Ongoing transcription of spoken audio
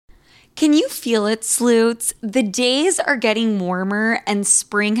Can you feel it, Sloots? The days are getting warmer and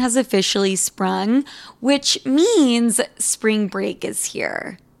spring has officially sprung, which means spring break is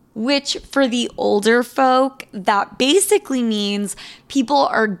here. Which for the older folk, that basically means people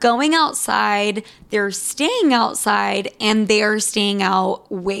are going outside, they're staying outside, and they are staying out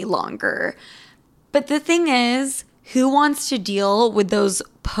way longer. But the thing is, who wants to deal with those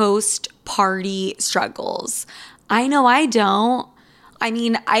post-party struggles? I know I don't. I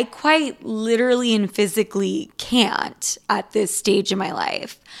mean, I quite literally and physically can't at this stage in my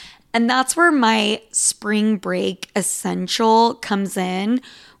life. And that's where my spring break essential comes in,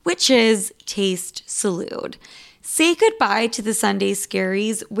 which is Taste Salud. Say goodbye to the Sunday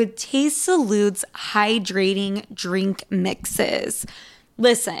scaries with Taste Salud's hydrating drink mixes.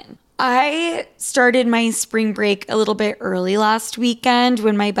 Listen, I started my spring break a little bit early last weekend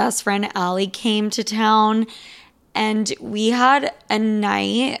when my best friend Allie came to town. And we had a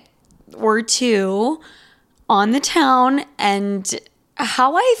night or two on the town, and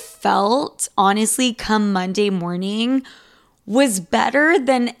how I felt, honestly, come Monday morning was better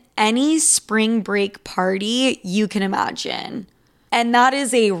than any spring break party you can imagine. And that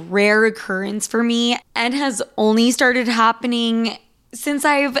is a rare occurrence for me and has only started happening since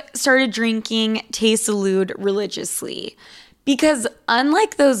I've started drinking Taste Salud religiously. Because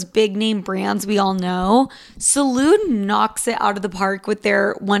unlike those big name brands we all know, Salud knocks it out of the park with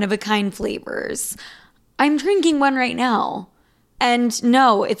their one-of-a-kind flavors. I'm drinking one right now. And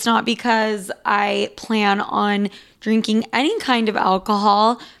no, it's not because I plan on drinking any kind of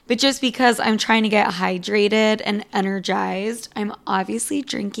alcohol, but just because I'm trying to get hydrated and energized. I'm obviously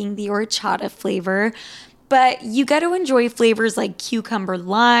drinking the horchata flavor. But you get to enjoy flavors like cucumber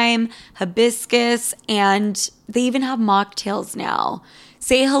lime, hibiscus, and they even have mocktails now.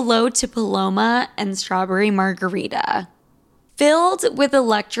 Say hello to Paloma and strawberry margarita. Filled with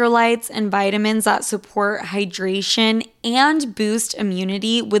electrolytes and vitamins that support hydration and boost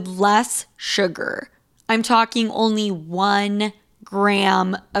immunity with less sugar. I'm talking only 1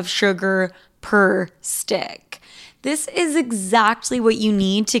 gram of sugar per stick. This is exactly what you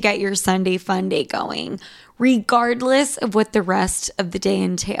need to get your Sunday fun day going, regardless of what the rest of the day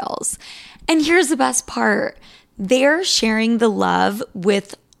entails. And here's the best part. They're sharing the love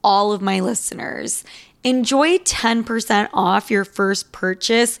with all of my listeners. Enjoy 10% off your first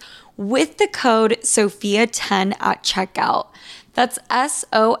purchase with the code SOFIA10 at checkout. That's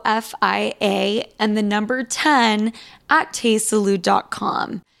SOFIA and the number 10 at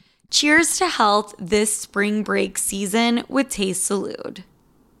tastesalud.com. Cheers to health this spring break season with Taste Salud.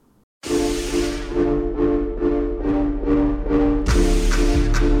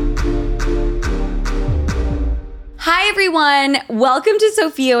 Hi everyone, welcome to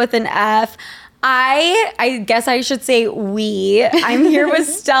Sophia with an F. I guess I should say we. I'm here with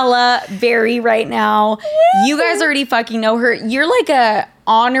Stella Berry right now. You guys already fucking know her. You're like a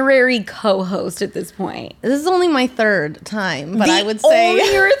honorary co-host at this point. This is only my 3rd time, but I would say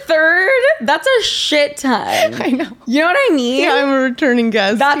only your 3rd? That's a shit ton. I know. You know what I mean? Yeah, I'm a returning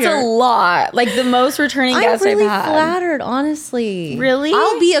guest. That's here. a lot. Like the most returning guest I'm really I've had. flattered, honestly. Really?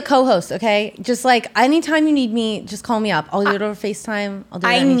 I'll be a co-host, okay? Just like anytime you need me, just call me up. I'll do it over FaceTime. I'll do it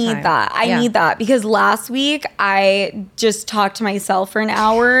anytime. I need that because last week I just talked to myself for an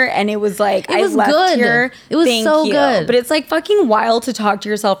hour and it was like it was I left good. here. It was Thank so you. good. But it's like fucking wild to talk to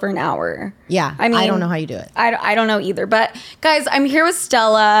yourself for an hour. Yeah, I mean, I don't know how you do it. I don't know either. But guys, I'm here with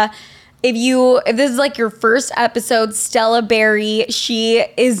Stella. If this is like your first episode, Stella Berry, she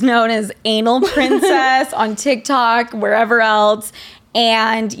is known as Anal Princess on TikTok, wherever else.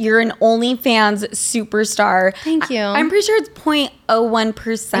 And you're an OnlyFans superstar. Thank you. I'm pretty sure it's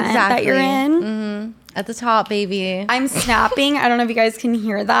 0.01% that you're in. Mm-hmm. At the top, baby. I'm snapping. I don't know if you guys can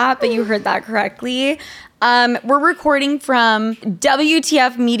hear that, but you heard that correctly. We're recording from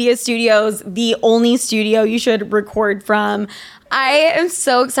WTF Media Studios, the only studio you should record from. I am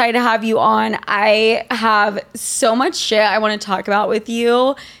so excited to have you on. I have so much shit I want to talk about with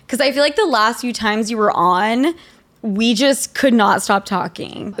you because I feel like the last few times you were on, we just could not stop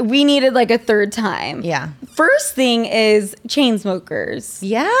talking. We needed like a 3rd time. Yeah. First thing is Chainsmokers.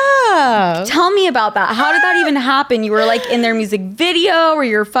 Yeah. Tell me about that. How did that even happen? You were like in their music video or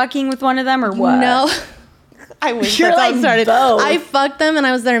you're fucking with one of them or what? No. I wish You're that's how like it started. both. I fucked them and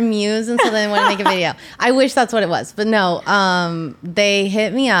I was their muse, and so they wanted to make a video. I wish that's what it was, but no. They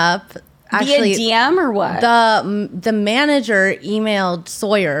hit me up. Actually, via DM or what? The manager emailed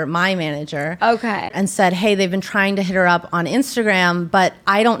Sawyer, my manager, Okay. and said, "Hey, they've been trying to hit her up on Instagram, but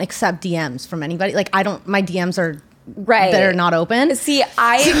I don't accept DMs from anybody. Like, my DMs are right. that are not open. See,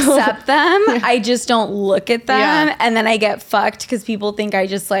 I accept them. I just don't look at them. Yeah. And then I get fucked because people think I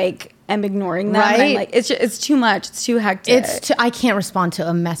just like am ignoring them. And I'm like, it's too much. It's too hectic. I can't respond to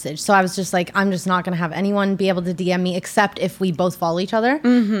a message. So I was just like, I'm just not going to have anyone be able to DM me except if we both follow each other.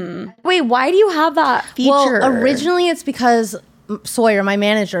 Wait, why do you have that feature? Well, originally it's because Sawyer, my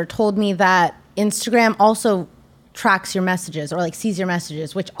manager, told me that Instagram also tracks your messages or like sees your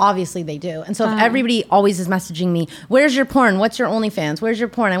messages, which obviously they do. And so if everybody always is messaging me, where's your porn? What's your OnlyFans? Where's your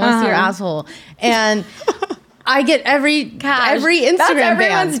porn? I want to see your asshole. And I get every Instagram That's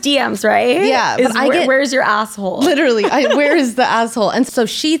everyone's ban. DMs, right? Yeah, but I get where's your asshole? Literally, where is the asshole? And so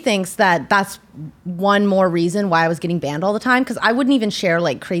she thinks that that's one more reason why I was getting banned all the time, because I wouldn't even share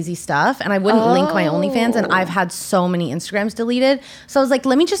like crazy stuff and I wouldn't link my OnlyFans, and I've had so many Instagrams deleted. So I was like,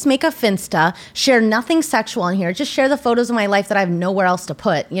 let me just make a Finsta, share nothing sexual on here, just share the photos of my life that I have nowhere else to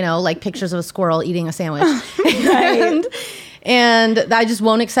put, you know, like pictures of a squirrel eating a sandwich. And I just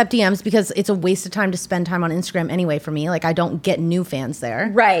won't accept DMs because it's a waste of time to spend time on Instagram anyway for me. Like I don't get new fans there.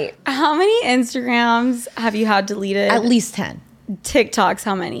 Right. How many Instagrams have you had deleted? At least 10. TikToks,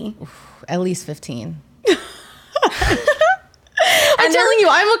 how many? At least 15. I'm telling you,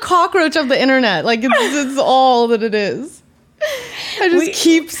 I'm a cockroach of the internet. Like it's all that it is. I just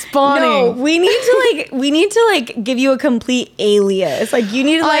keep spawning. No, we need to give you a complete alias. Like you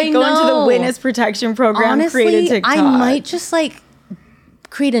need to go into the witness protection program. Honestly, create a TikTok. I might just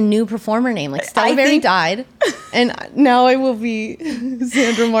create a new perforner name. Like Stella Berry died, and now I will be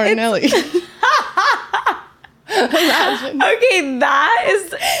Sandra Martinelli. Imagine. Okay, that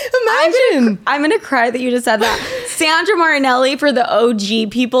is. Imagine. I'm gonna cry that you just said that. Sandra Martinelli, for the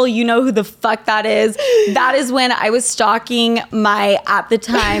OG people, you know who the fuck that is. That is when I was stalking at the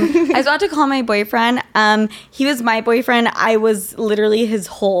time, I was about to call my boyfriend. He was my boyfriend. I was literally his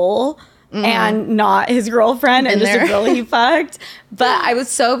hole. And not his girlfriend, and just a girl he fucked. But I was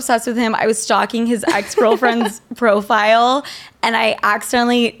so obsessed with him. I was stalking his ex-girlfriend's profile, and I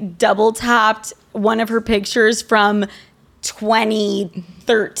accidentally double tapped one of her pictures from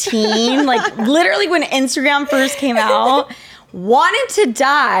 2013, like literally when Instagram first came out. Wanted to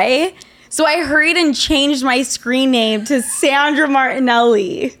die, so I hurried and changed my screen name to Sandra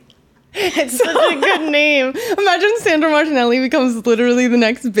Martinelli. It's such a good name. Imagine Sandra Martinelli becomes literally the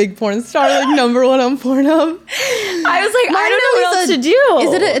next big porn star, like #1 on Pornhub. I was like, I don't know what else to do.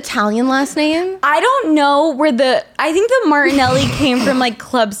 Is it an Italian last name? I don't know I think the Martinelli came from like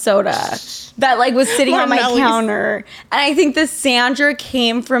Club Soda that was sitting on my counter. And I think the Sandra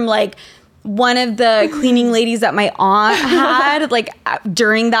came from one of the cleaning ladies that my aunt had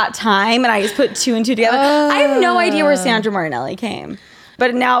during that time. And I just put two and two together. I have no idea where Sandra Martinelli came.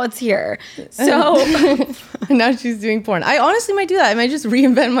 But now it's here. So now she's doing porn. I honestly might do that. I might just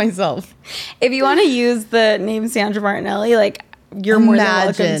reinvent myself. If you want to use the name Sandra Martinelli, you're more than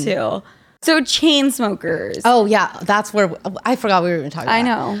welcome to. So Chainsmokers. Oh yeah, that's where I forgot we were even talking about. I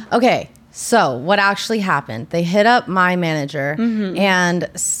know. Okay. So what actually happened? They hit up my manager and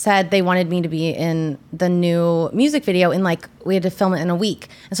said they wanted me to be in the new music video we had to film it in a week.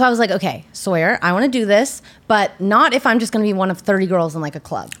 And so I was like, okay, Sawyer, I want to do this, but not if I'm just going to be one of 30 girls in a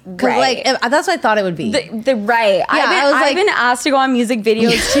club. Right. That's what I thought it would be. Right. Yeah, I've been asked to go on music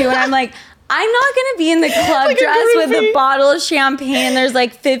videos too, and I'm like, I'm not going to be in the club dress with a bottle of champagne. There's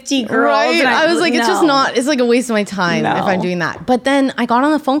 50 girls. Right. And I was like, it's just not, it's a waste of my time if I'm doing that. But then I got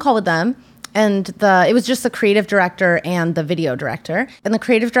on a phone call with them, and it was just the creative director and the video director. And the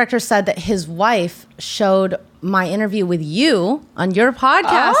creative director said that his wife showed my interview with you on your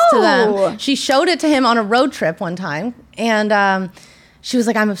podcast to them. She showed it to him on a road trip one time. And she was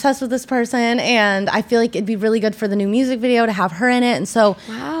like, I'm obsessed with this person, and I feel like it'd be really good for the new music video to have her in it. And so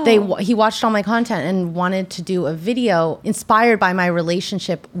he watched all my content and wanted to do a video inspired by my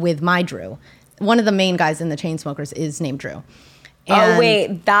relationship with my Drew. One of the main guys in the Chainsmokers is named Drew. And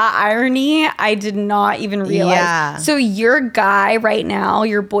wait, that irony, I did not even realize. Yeah. So your guy right now,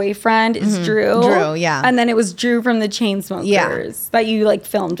 your boyfriend is Drew? Drew, yeah. And then it was Drew from the Chainsmokers that you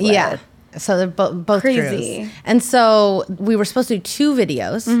filmed with. Yeah. So they're both crazy. Drews. And so we were supposed to do 2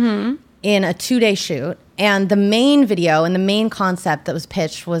 videos in a 2-day shoot. And the main video and the main concept that was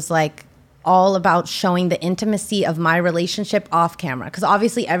pitched was all about showing the intimacy of my relationship off camera, because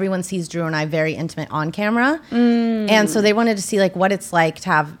obviously everyone sees Drew and I very intimate on camera, and so they wanted to see what it's like to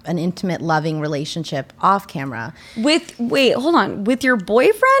have an intimate, loving relationship off camera. With your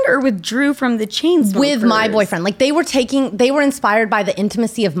boyfriend or with Drew from the Chainsmokers? With my boyfriend. They were inspired by the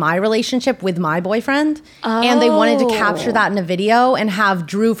intimacy of my relationship with my boyfriend, and they wanted to capture that in a video and have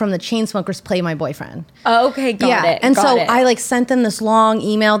Drew from the Chainsmokers play my boyfriend. Okay, got it. And I sent them this long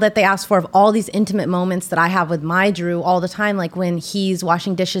email that they asked for of all these intimate moments that I have with my Drew all the time, like when he's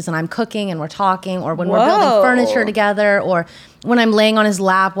washing dishes and I'm cooking and we're talking, or when we're building furniture together, or when I'm laying on his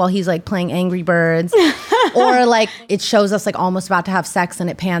lap while he's like playing Angry Birds, or like it shows us like almost about to have sex and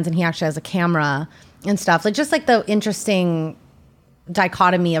it pans and he actually has a camera and stuff. Like just like the interesting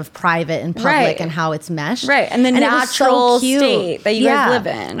dichotomy of private and public and how it's meshed. Right. And the natural state that you guys live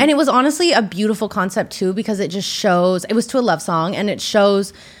in. And it was honestly a beautiful concept too, because it just shows, it was to a love song, and it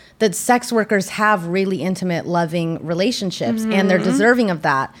shows that sex workers have really intimate, loving relationships and they're deserving of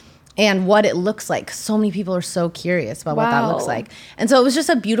that. And what it looks like. So many people are so curious about what that looks like. And so it was just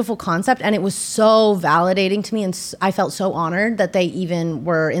a beautiful concept, and it was so validating to me, and I felt so honored that they even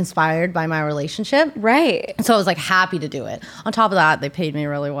were inspired by my relationship. Right. So I was like happy to do it. On top of that, they paid me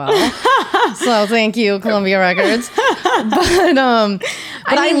really well. So thank you, Columbia Records.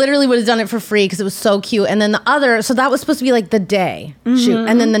 But I literally would have done it for free because it was so cute. And then so that was supposed to be like the day shoot.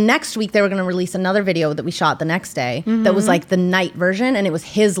 And then the next week they were going to release another video that we shot the next day that was like the night version, and it was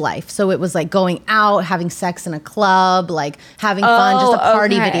his life. So it was like going out, having sex in a club, like having fun, just a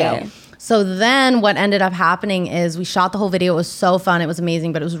party video. So then what ended up happening is we shot the whole video. It was so fun. It was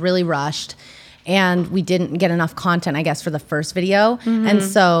amazing, but it was really rushed. And we didn't get enough content, I guess, for the first video. And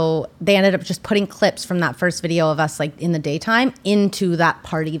so they ended up just putting clips from that first video of us like in the daytime into that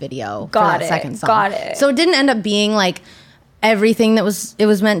party video for that second song. Got it. So it didn't end up being like everything that it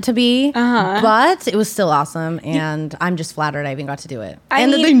was meant to be, but it was still awesome, and I'm just flattered I even got to do it.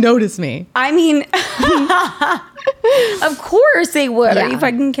 And that they noticed me. I mean, of course they would. Are you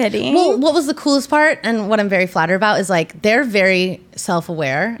fucking kidding? Well, what was the coolest part, and what I'm very flattered about, is like they're very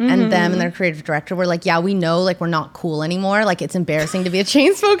self-aware, and them and their creative director were like, yeah, we know like we're not cool anymore. Like it's embarrassing to be a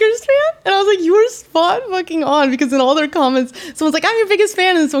Chainsmokers fan. And I was like, you were spot fucking on, because in all their comments, someone's like, I'm your biggest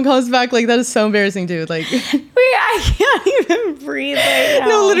fan, and someone comes back like, that is so embarrassing, dude. Like, wait, I can't even breathe right now.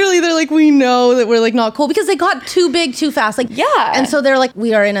 No, literally, they're like, we know that we're like not cool, because they got too big too fast. Like, and so they're like,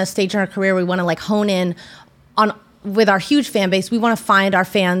 we are in a stage in our career we want to like hone in on. With our huge fan base, we want to find our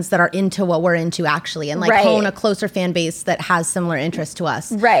fans that are into what we're into actually, and like hone a closer fan base that has similar interests to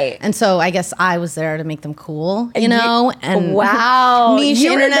us. Right. And so I guess I was there to make them cool, you know? And wow. Niche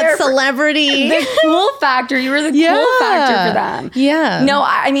internet celebrity. The cool factor. You were the cool factor for them. Yeah. No,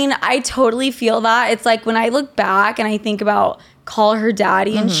 I mean, I totally feel that. It's like when I look back and I think about Call Her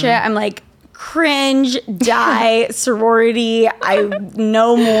Daddy and shit, I'm like, cringe, die, sorority, I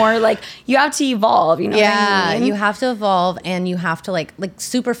know more. Like, you have to evolve, you know what I mean? You have to evolve, and you have to like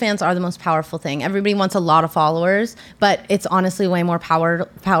super fans are the most powerful thing. Everybody wants a lot of followers, but it's honestly way more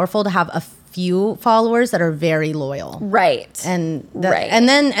powerful to have a few followers that are very loyal. Right. And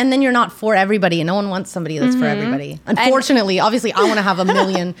then you're not for everybody, and no one wants somebody that's for everybody. Unfortunately, obviously I want to have 1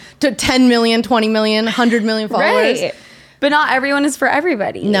 million to 10 million, 20 million, 100 million followers. Right. But not everyone is for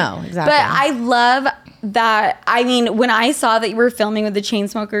everybody. No, exactly. But I love that. I mean, when I saw that you were filming with the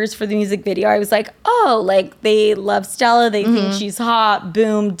Chainsmokers for the music video, I was like, oh, like they love Stella. They think she's hot.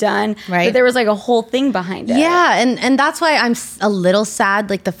 Boom, done. Right. But there was like a whole thing behind it. Yeah, and that's why I'm a little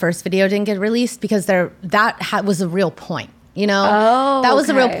sad like the first video didn't get released, because was a real point. You know, that was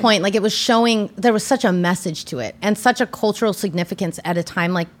the real point. Like it was showing there was such a message to it, and such a cultural significance at a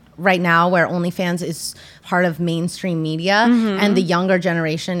time like right now where OnlyFans is part of mainstream media, and the younger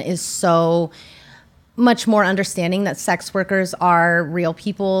generation is so much more understanding that sex workers are real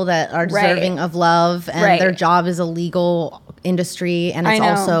people that are deserving of love, and their job is a legal industry, and it's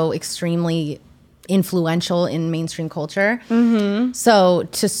also extremely influential in mainstream culture. So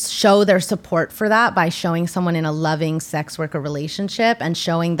to show their support for that by showing someone in a loving sex worker relationship and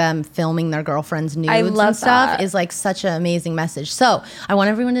showing them filming their girlfriend's nudes and stuff is like such an amazing message. So I want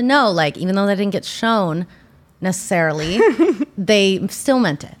everyone to know, like, even though that didn't get shown necessarily, they still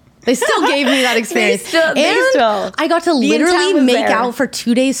meant it. They still gave me that experience. I got to literally make out for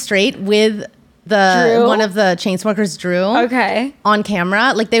 2 days straight with one of the Chainsmokers, Drew. Okay. On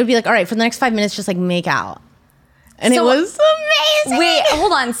camera. Like, they would be like, all right, for the next 5 minutes, just like make out. And it was amazing. Wait,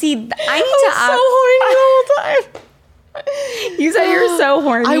 hold on. See, I need to ask. So horny the whole time. You said you were so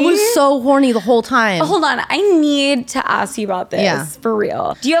horny. I was so horny the whole time. Hold on. I need to ask you about this. For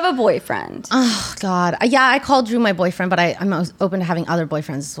real. Do you have a boyfriend? Oh, God. Yeah, I called Drew my boyfriend, but I'm open to having other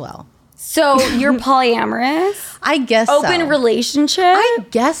boyfriends as well. So you're polyamorous? I guess so. Open relationship? I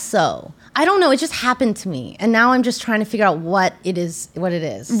guess so. I don't know. It just happened to me. And now I'm just trying to figure out what it is.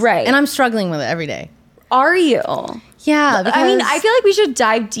 Right. And I'm struggling with it every day. Are you? Yeah. I mean, I feel like we should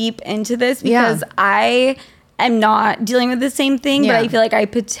dive deep into this, because I am not dealing with the same thing, but I feel like I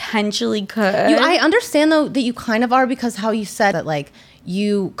potentially could. I understand, though, that you kind of are, because how you said that, like,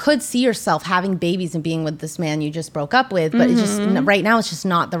 you could see yourself having babies and being with this man you just broke up with, but it's just right now it's just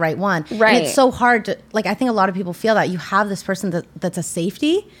not the right one. Right. And it's so hard to, like, I think a lot of people feel that you have this person that's a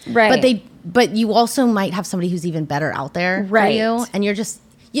safety, right? But you also might have somebody who's even better out there for you, and you're just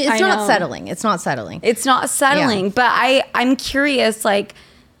it's not settling. It's not settling. Yeah. But I'm curious, like,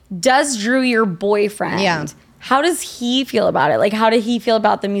 does Drew, your boyfriend, how does he feel about it? Like, how did he feel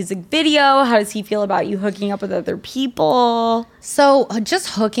about the music video? How does he feel about you hooking up with other people? So just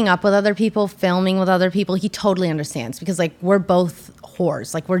hooking up with other people, filming with other people, he totally understands, because like we're both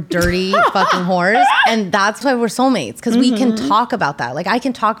whores. Like, we're dirty fucking whores. And that's why we're soulmates, because we can talk about that. Like, I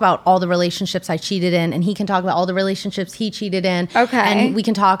can talk about all the relationships I cheated in, and he can talk about all the relationships he cheated in. Okay. And we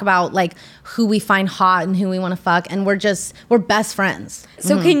can talk about like who we find hot and who we want to fuck. And we're best friends.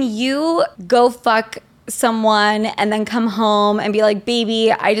 So can you go fuck someone and then come home and be like,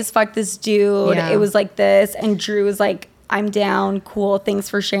 baby, I just fucked this dude. It was like this. And Drew was like, I'm down. Cool. Thanks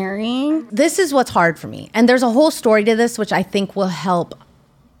for sharing. This is what's hard for me. And there's a whole story to this, which I think will help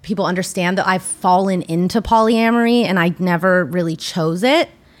people understand that I've fallen into polyamory and I never really chose it.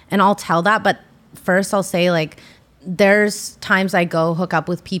 And I'll tell that. But first I'll say, like, there's times I go hook up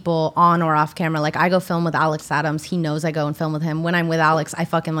with people on or off camera. Like, I go film with Alex Adams. He knows I go and film with him. When I'm with Alex, I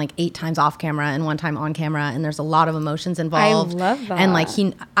fuck him like 8 times off camera and 1 time on camera. And there's a lot of emotions involved. I love that. And like,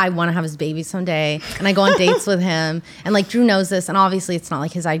 I want to have his baby someday. And I go on dates with him. And like, Drew knows this. And obviously it's not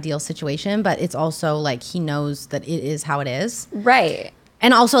like his ideal situation, but it's also like, he knows that it is how it is. Right.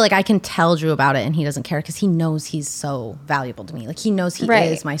 And also, like, I can tell Drew about it and he doesn't care, because he knows he's so valuable to me. Like, he knows he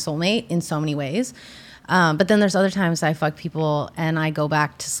is my soulmate in so many ways. But then there's other times I fuck people and I go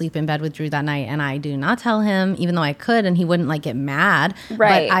back to sleep in bed with Drew that night and I do not tell him, even though I could, and he wouldn't like get mad.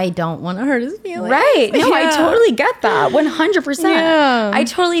 Right. But I don't want to hurt his feelings. Right. No, I totally get that. 100%. Yeah. I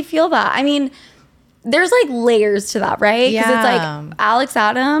totally feel that. I mean, there's like layers to that, right? Because it's like Alex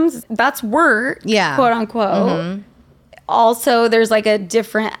Adams, that's work, quote unquote. Also, there's like a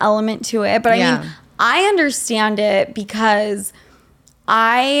different element to it. But I mean, I understand it because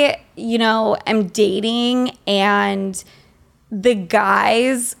I, am dating, and the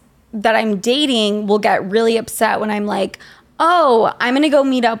guys that I'm dating will get really upset when I'm like, oh, I'm going to go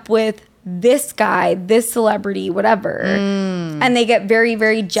meet up with this guy, this celebrity, whatever. And they get very,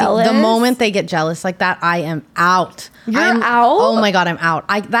 very jealous. See, the moment they get jealous like that, I am out. You're out? Oh my God, I'm out.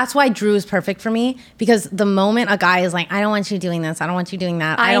 That's why Drew is perfect for me, because the moment a guy is like, I don't want you doing this, I don't want you doing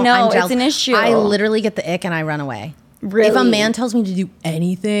that. I know, it's an issue. I literally get the ick and I run away. Really? If a man tells me to do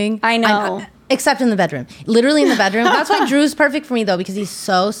anything, I know. Except in the bedroom. Literally in the bedroom. That's why Drew's perfect for me, though, because he's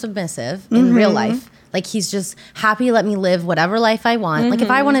so submissive in real life. Like, he's just happy to let me live whatever life I want. Like, if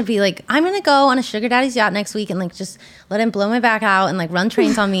I want to be like, I'm going to go on a sugar daddy's yacht next week and like just let him blow my back out and like run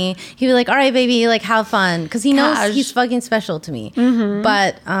trains on me, he'd be like, all right, baby, like, have fun. Because he knows he's fucking special to me.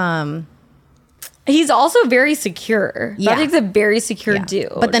 But he's also very secure. That is a very secure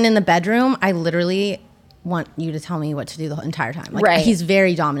dude. But then in the bedroom, I literally want you to tell me what to do the entire time. Like, he's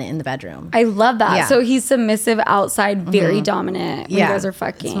very dominant in the bedroom. I love that. Yeah. So he's submissive outside, very dominant when you guys are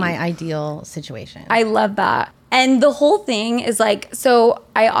fucking. It's my ideal situation. I love that. And the whole thing is like, so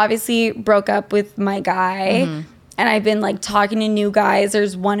I obviously broke up with my guy, and I've been like talking to new guys.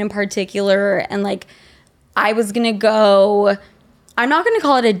 There's one in particular, and like I was gonna go, I'm not gonna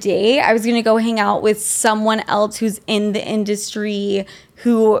call it a date. I was gonna go hang out with someone else who's in the industry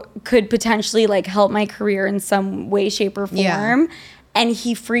who could potentially like help my career in some way, shape, or form. Yeah. And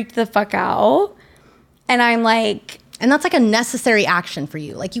he freaked the fuck out. And I'm like... And that's like a necessary action for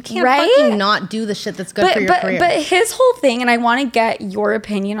you. Like, you can't fucking not do the shit that's good for your career. But his whole thing, and I want to get your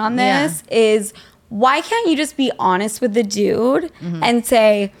opinion on this, is why can't you just be honest with the dude and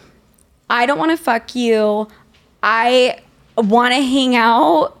say, I don't want to fuck you. I want to hang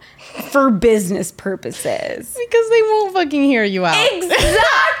out for business purposes. Because they won't fucking hear you out.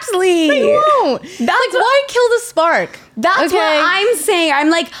 Exactly. They won't. That's like, why kill the spark? That's what I'm saying. I'm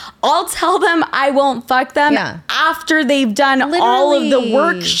like, I'll tell them I won't fuck them after they've done all of the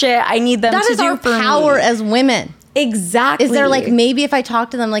work shit I need them to do for me. That is our power as women. Exactly. Is there like, maybe if I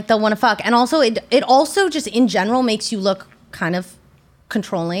talk to them, like, they'll want to fuck. And also, it also just in general makes you look kind of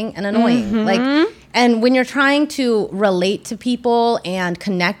controlling and annoying. Like, and when you're trying to relate to people and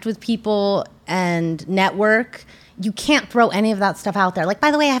connect with people and network, you can't throw any of that stuff out there. Like, by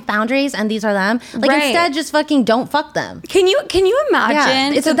the way, I have boundaries and these are them. Like, instead, just fucking don't fuck them. Can you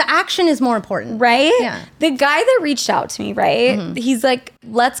imagine? Yeah. The action is more important. Right? Yeah. The guy that reached out to me, right? He's like,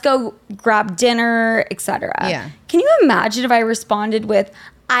 let's go grab dinner, etc. Yeah. Can you imagine if I responded with,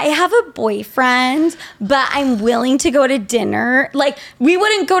 I have a boyfriend, but I'm willing to go to dinner? Like, we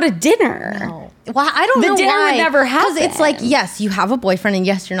wouldn't go to dinner. No. Well, I don't know why. The dinner would never happen. Because it's like, yes, you have a boyfriend, and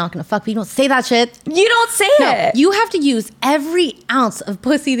yes, you're not going to fuck, but you don't say that shit. You don't say it. You have to use every ounce of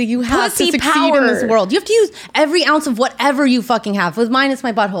pussy that you have Pussy to succeed in this world. You have to use every ounce of whatever you fucking have. With mine, it's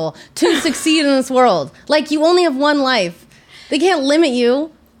my butthole. To succeed in this world. Like, you only have one life. They can't limit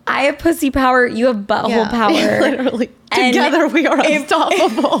you. I have pussy power. You have butthole power. Literally. Together, we are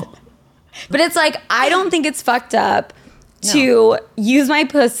unstoppable. But it's like, I don't think it's fucked up to use my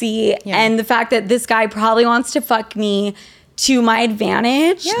pussy and the fact that this guy probably wants to fuck me to my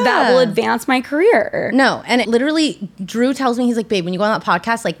advantage that will advance my career. No, and it literally, Drew tells me, he's like, babe, when you go on that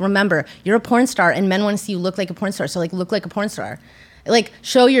podcast, like, remember, you're a porn star and men want to see you look like a porn star. So, like, look like a porn star. Like,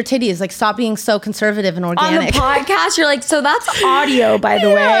 show your titties. Like, stop being so conservative and organic. On the podcast, you're like, so that's audio, by the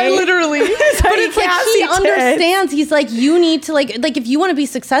way. Literally. So but it's like, he understands. He's like, you need to, like, if you want to be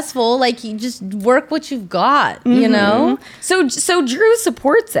successful, like, you just work what you've got, you know? So Drew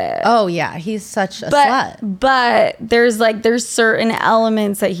supports it. Oh, yeah. He's such a slut. But there's certain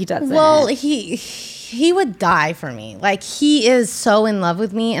elements that he doesn't. Well, he would die for me. Like, he is so in love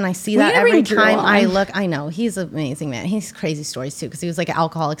with me, and I see that every time I look. I know, he's an amazing man. He's crazy stories too, because he was like an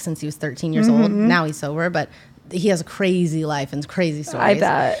alcoholic since he was 13 years old. Now he's sober, but he has a crazy life and crazy stories. I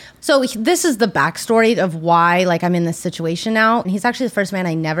bet. So this is the backstory of why, like, I'm in this situation now. And he's actually the first man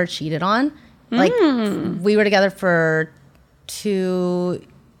I never cheated on. Like, we were together for 2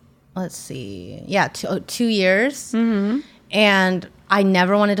 years. And I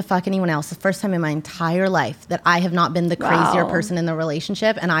never wanted to fuck anyone else. The first time in my entire life that I have not been the crazier person in the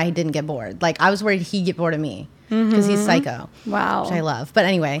relationship, and I didn't get bored. Like, I was worried he'd get bored of me because he's psycho. Wow. Which I love. But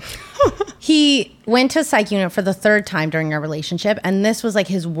anyway, he went to a psych unit for the 3rd time during our relationship, and this was like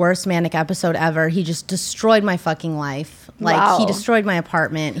his worst manic episode ever. He just destroyed my fucking life. Like, he destroyed my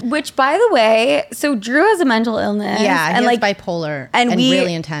apartment. Which, by the way, so Drew has a mental illness. Yeah, and like bipolar and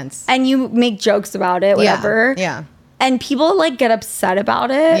really intense. And you make jokes about it, whatever. Yeah. And people like get upset about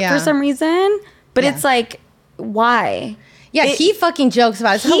it for some reason. But it's like, why? Yeah, he fucking jokes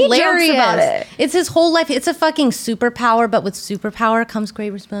about it. It's hilarious. Jokes about it. It's his whole life. It's a fucking superpower, but with superpower comes great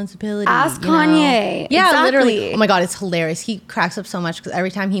responsibility. Ask Kanye. Yeah, exactly. literally. Oh my God, it's hilarious. He cracks up so much because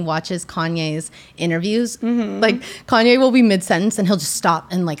every time he watches Kanye's interviews, like, Kanye will be mid-sentence and he'll just stop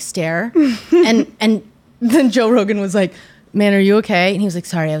and like stare. and then Joe Rogan was like, man, are you okay? And he was like,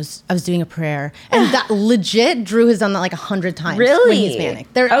 sorry, I was doing a prayer. And that legit, Drew has done that like 100 times. Really? When he's manic.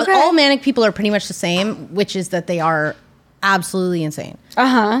 All manic people are pretty much the same, which is that they are absolutely insane.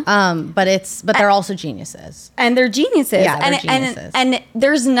 But they're also geniuses. And they're geniuses. Yeah, they're geniuses. And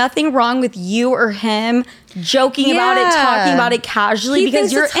there's nothing wrong with you or him joking about it, talking about it casually,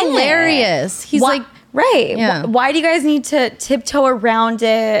 because you're hilarious. He's like, right. Yeah. Why do you guys need to tiptoe around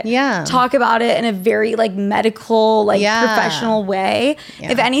it? Yeah. Talk about it in a very like medical, like professional way.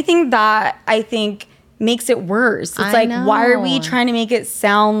 Yeah. If anything, that I think makes it worse. It's like, why are we trying to make it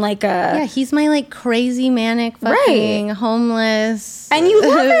sound like a... Yeah, he's my like crazy manic fucking homeless. And you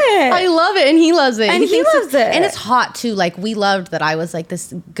love it. I love it, and he loves it. And he loves it. And it's hot too. Like, we loved that I was like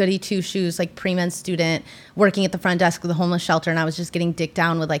this goody two shoes, like pre-med student working at the front desk of the homeless shelter, and I was just getting dicked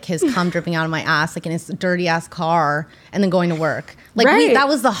down with like his cum dripping out of my ass, like in his dirty ass car, and then going to work. Like, that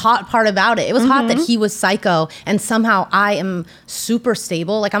was the hot part about it. It was hot that he was psycho, and somehow I am super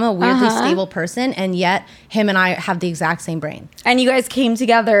stable. Like, I'm a weirdly stable person, and yet him and I have the exact same brain. And you guys came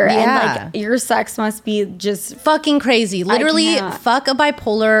together, and like your sex must be just fucking crazy. Literally, fuck a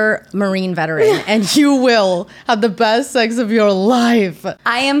bipolar Marine veteran, and you will have the best sex of your life.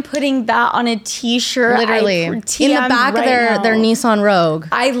 I am putting that on a t-shirt. Literally. In the back of their Nissan Rogue.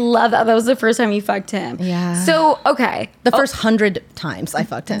 I love that. That was the first time you fucked him. Yeah. So, okay. The first 100 times I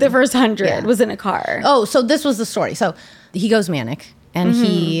fucked him. The first 100 was in a car. Oh, so this was the story. So he goes manic, and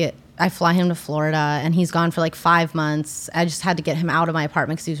I fly him to Florida, and he's gone for like 5 months. I just had to get him out of my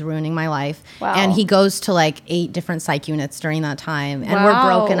apartment because he was ruining my life. Wow. And he goes to like 8 different psych units during that time, and we're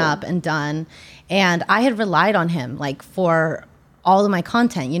broken up and done. And I had relied on him like for all of my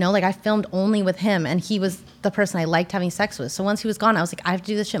content, you know, like I filmed only with him, and he was the person I liked having sex with. So once he was gone, I was like, I have to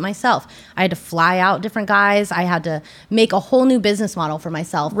do this shit myself. I had to fly out different guys. I had to make a whole new business model for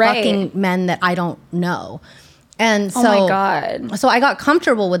myself, fucking men that I don't know. And so, oh my God. So I got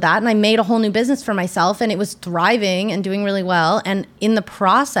comfortable with that, and I made a whole new business for myself, and it was thriving and doing really well. And in the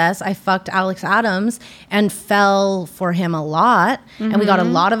process, I fucked Alex Adams and fell for him a lot. And we got a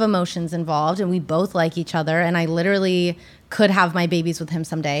lot of emotions involved, and we both like each other. And I literally could have my babies with him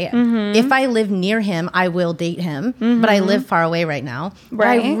someday. If I live near him, I will date him. But I live far away right now.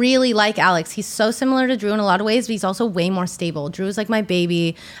 Right. But I really like Alex. He's so similar to Drew in a lot of ways, but he's also way more stable. Drew is like my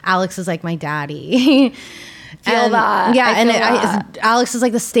baby. Alex is like my daddy. feel that. Yeah, and Alex is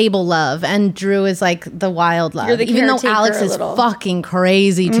like the stable love, and Drew is like the wild love. You're the Even though Alex is fucking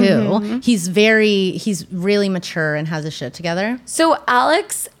crazy too, he's really mature and has his shit together. So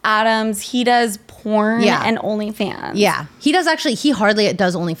Alex Adams, he does porn and OnlyFans. Yeah, he hardly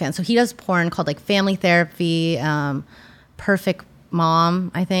does OnlyFans. So he does porn called like Family Therapy, Perfect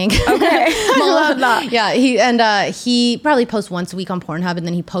Mom, I think. Okay. I love that. Yeah, he probably posts once a week on Pornhub, and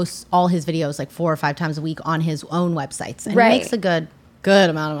then he posts all his videos like 4 or 5 times a week on his own websites. And he makes a good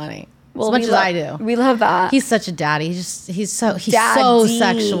amount of money. Well, as much as I do. We love that. He's such a daddy. He's so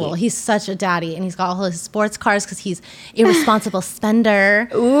sexual. He's such a daddy, and he's got all his sports cars because he's irresponsible spender.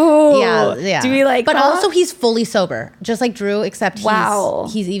 Ooh, yeah. Do we like? But that? Also, he's fully sober, just like Drew. Except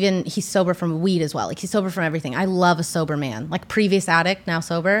he's sober from weed as well. Like he's sober from everything. I love a sober man. Like previous addict, now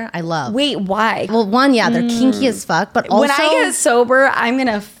sober. I love. Wait, why? Well, one, they're kinky as fuck. But also, when I get sober, I'm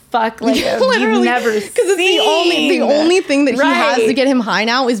gonna fuck like you've never seen. Because it's the only thing that he has to get him high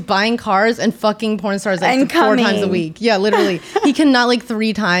now is buying cars and fucking porn stars like 4 times a week. Yeah, literally. He can nut like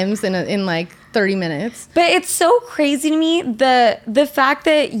 3 times in like 30 minutes. But it's so crazy to me the fact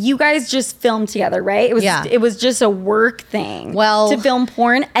that you guys just filmed together, right? It was just a work thing. Well, to film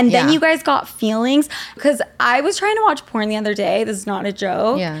porn, and then you guys got feelings because I was trying to watch porn the other day. This is not a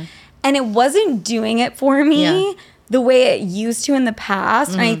joke. Yeah, and it wasn't doing it for me. Yeah. The way it used to in the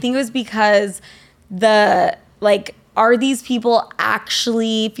past. And I think it was because are these people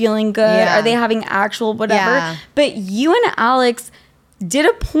actually feeling good? Yeah. Are they having actual whatever? Yeah. But you and Alex did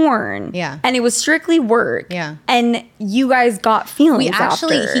a porn. Yeah. And it was strictly work. Yeah. And you guys got feelings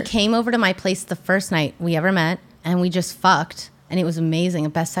he came over to my place the first night we ever met, and we just fucked. And it was amazing. The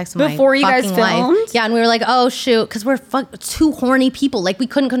best sex of my before you guys filmed? Life. Yeah, and we were like, oh, shoot. Because we're 2 horny people. Like, we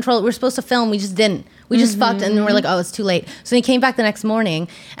couldn't control it. We were supposed to film. We just didn't. We just fucked, and then we're like, oh, it's too late. So he came back the next morning,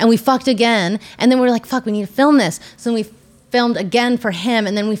 and we fucked again. And then we were like, fuck, we need to film this. So we filmed again for him,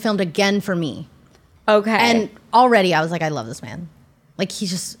 and then we filmed again for me. Okay. And already I was like, I love this man. Like, he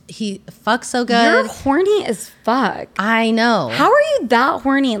fucks so good. You're horny as fuck. I know. How are you that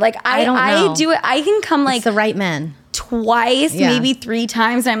horny? Like, I don't know. I do it. I can come like... It's the right man. Twice, maybe 3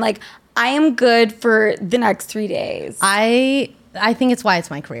 times. And I'm like, I am good for the next 3 days. I think it's why it's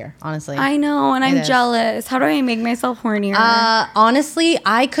my career, honestly. I know, and I'm jealous. How do I make myself hornier? Honestly,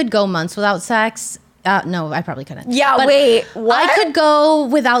 I could go months without sex. No, I probably couldn't. Yeah, but wait, what? I could go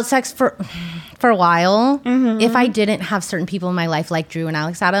without sex for a while if I didn't have certain people in my life like Drew and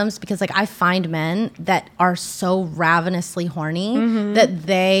Alex Adams, because like I find men that are so ravenously horny that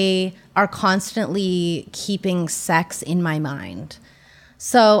they are constantly keeping sex in my mind.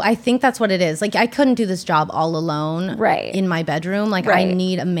 So I think that's what it is. Like, I couldn't do this job all alone in my bedroom. Like, I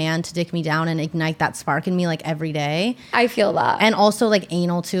need a man to dick me down and ignite that spark in me, like, every day. I feel that. And also, like,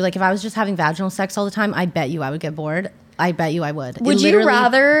 anal, too. Like, if I was just having vaginal sex all the time, I bet you I would get bored. I bet you I would. Would you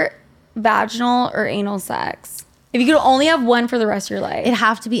rather vaginal or anal sex? If you could only have one for the rest of your life. It'd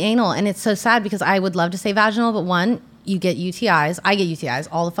have to be anal. And it's so sad because I would love to say vaginal, but one, you get UTIs. I get UTIs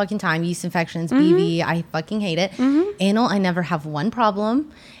all the fucking time. Yeast infections, BV. I fucking hate it. Anal, I never have one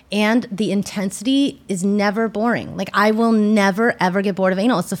problem. And the intensity is never boring. Like, I will never, ever get bored of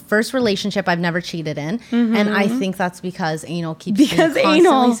anal. It's the first relationship I've never cheated in. And I think that's because anal keeps me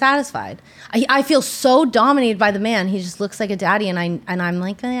constantly satisfied. I feel so dominated by the man. He just looks like a daddy. And I'm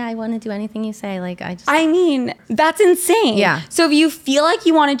like, I want to do anything you say. Like, I mean, that's insane. Yeah. So if you feel like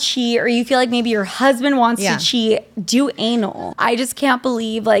you want to cheat, or you feel like maybe your husband wants to cheat, do anal. I just can't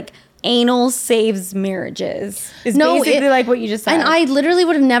believe, like, anal saves marriages is basically like what you just said. And I literally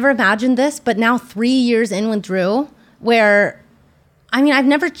would have never imagined this, but now 3 years in with Drew, where, I mean, I've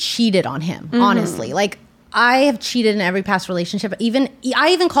never cheated on him, honestly. Like, I have cheated in every past relationship. I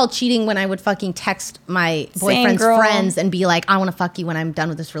even called cheating when I would fucking text my boyfriend's friends and be like, I want to fuck you when I'm done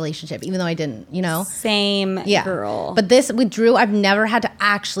with this relationship, even though I didn't, you know? Same girl. But this, with Drew, I've never had to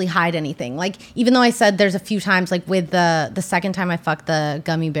actually hide anything. Like, even though I said there's a few times, like with the second time I fucked the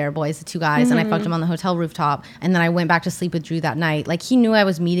Gummy Bear Boys, the 2 guys, and I fucked them on the hotel rooftop, and then I went back to sleep with Drew that night. Like, he knew I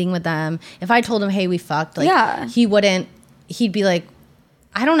was meeting with them. If I told him, hey, we fucked, like, he'd be like,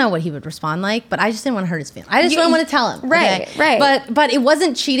 I don't know what he would respond like, but I just didn't want to hurt his feelings. I just didn't want to tell him. Right. But it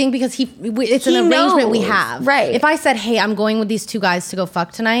wasn't cheating because it's an arrangement we have. Right. If I said, hey, I'm going with these 2 guys to go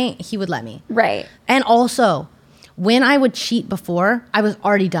fuck tonight, he would let me. Right. And also, when I would cheat before, I was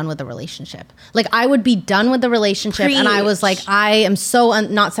already done with the relationship. Like, I would be done with the relationship and I was like, I am so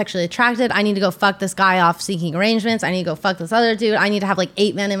not sexually attracted. I need to go fuck this guy off seeking arrangements. I need to go fuck this other dude. I need to have like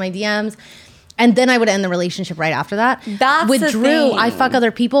 8 men in my DMs. And then I would end the relationship right after that. With Drew, thing. I fuck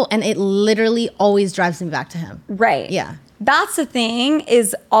other people, and it literally always drives me back to him. Right. Yeah. That's the thing,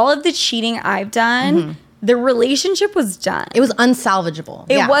 is all of the cheating I've done, the relationship was done. It was unsalvageable.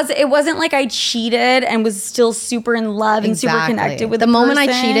 It wasn't like I cheated and was still super in love and super connected with the moment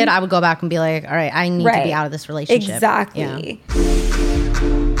person. I cheated, I would go back and be like, all right, I need to be out of this relationship. Exactly. Yeah.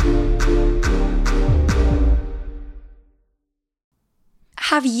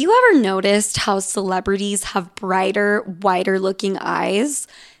 Have you ever noticed how celebrities have brighter, whiter looking eyes?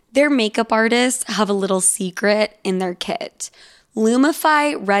 Their makeup artists have a little secret in their kit.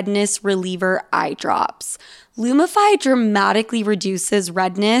 Lumify Redness Reliever Eye Drops. Lumify dramatically reduces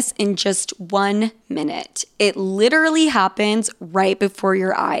redness in just 1 minute. It literally happens right before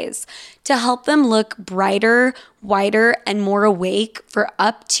your eyes to help them look brighter, whiter, and more awake for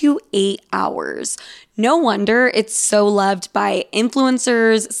up to 8 hours. No wonder it's so loved by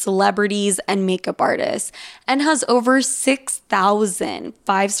influencers, celebrities, and makeup artists, and has over 6,000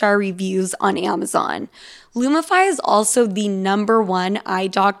 5-star reviews on Amazon. Lumify is also the #1 eye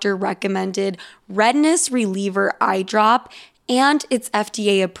doctor recommended redness reliever eye drop, and it's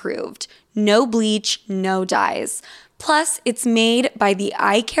FDA approved. No bleach, no dyes. Plus, it's made by the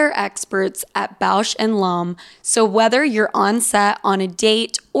eye care experts at Bausch & Lomb, so whether you're on set, on a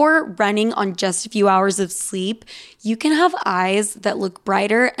date, or running on just a few hours of sleep, you can have eyes that look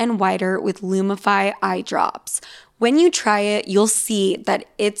brighter and whiter with Lumify eye drops. When you try it, you'll see that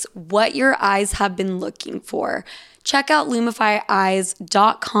it's what your eyes have been looking for. Check out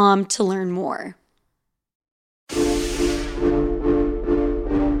LumifyEyes.com to learn more.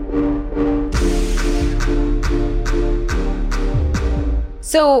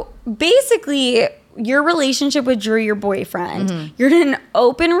 So basically, your relationship with Drew, your boyfriend, you're in an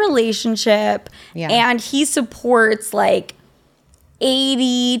open relationship, and he supports like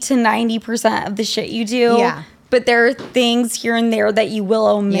 80 to 90% of the shit you do. Yeah. But there are things here and there that you will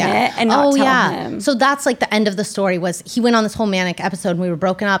omit and not tell him. So that's like the end of the story was he went on this whole manic episode and we were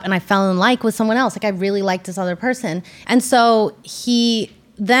broken up and I fell in like with someone else. Like I really liked this other person. And so he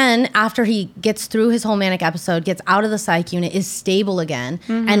then after he gets through his whole manic episode, gets out of the psych unit, is stable again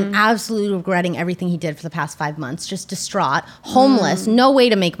and absolutely regretting everything he did for the past 5 months, just distraught, homeless, no way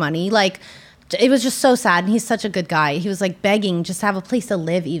to make money. Like it was just so sad. And he's such a good guy. He was like begging just to have a place to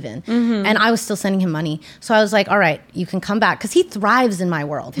live even. And I was still sending him money. So I was like, all right, you can come back. Because he thrives in my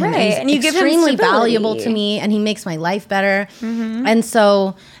world. Right. He's and you extremely give him stability. valuable to me. And he makes my life better. And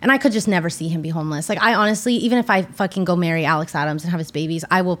so, and I could just never see him be homeless. Like I honestly, even if I fucking go marry Alex Adams and have his babies,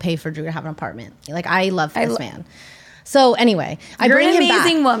 I will pay for Drew to have an apartment. Like I love this man. So anyway, I bring him back. You're an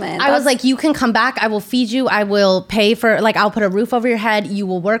amazing woman. I was like, you can come back. I will feed you. I will pay for, like, I'll put a roof over your head. You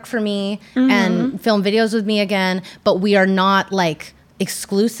will work for me and film videos with me again. But we are not like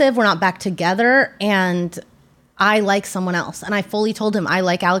exclusive. We're not back together. And I like someone else. And I fully told him, I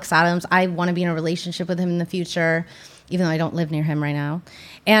like Alex Adams. I want to be in a relationship with him in the future, even though I don't live near him right now.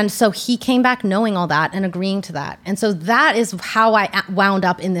 And so he came back knowing all that and agreeing to that. And so that is how I wound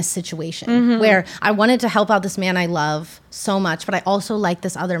up in this situation where I wanted to help out this man I love so much, but I also like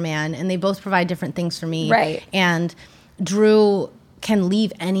this other man and they both provide different things for me. Right. And Drew can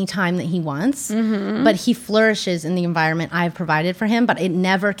leave any time that he wants, but he flourishes in the environment I've provided for him, but it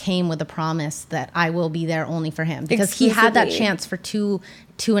never came with a promise that I will be there only for him because he had that chance for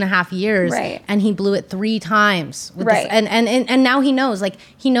 2.5 years and he blew it 3 times with this, and now he knows, like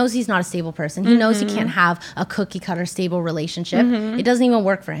he knows he's not a stable person. He knows he can't have a cookie cutter stable relationship. It doesn't even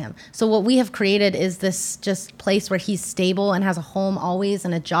work for him. So what we have created is this just place where he's stable and has a home always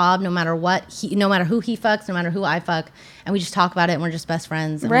and a job no matter what, no matter who he fucks, no matter who I fuck, and we just talk about it and we're just best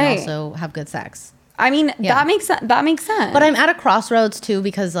friends and we also have good sex. I mean, that makes sense. But I'm at a crossroads too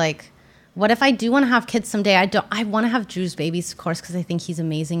because like, what if I do want to have kids someday? I want to have Drew's babies, of course, because I think he's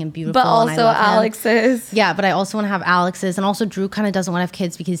amazing and beautiful. But also Alex's. Yeah, but I also want to have Alex's. And also Drew kind of doesn't want to have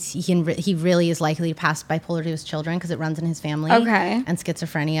kids because he really is likely to pass bipolar to his children because it runs in his family. Okay. And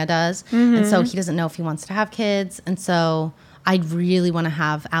schizophrenia does. And so he doesn't know if he wants to have kids. And so I really want to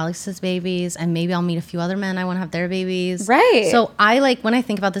have Alex's babies, and maybe I'll meet a few other men. I want to have their babies. Right. So I like, when I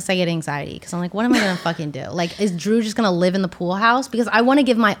think about this, I get anxiety because I'm like, what am I going to fucking do? Like, is Drew just going to live in the pool house? Because I want to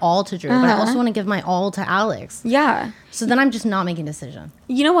give my all to Drew, but I also want to give my all to Alex. Yeah. So then I'm just not making a decision.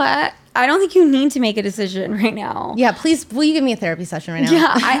 You know what? I don't think you need to make a decision right now. Yeah, please, will you give me a therapy session right now?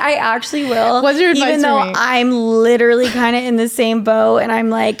 Yeah, I actually will. What's your advice Even though for me? I'm literally kind of in the same boat, and I'm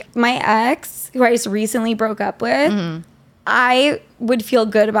like, my ex, who I just recently broke up with, I would feel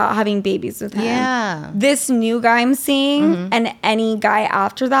good about having babies with him. Yeah. This new guy I'm seeing and any guy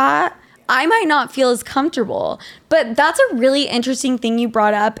after that, I might not feel as comfortable. But that's a really interesting thing you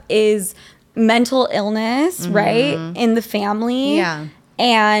brought up is mental illness, right? In the family. Yeah.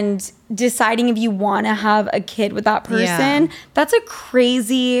 And deciding if you want to have a kid with that person. Yeah. That's a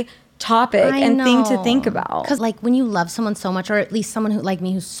crazy topic and thing to think about. Because like when you love someone so much, or at least someone who like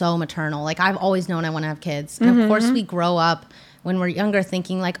me who's so maternal, like I've always known I want to have kids. And of course we grow up when we're younger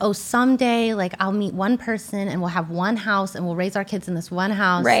thinking like, oh, someday like I'll meet one person and we'll have one house and we'll raise our kids in this one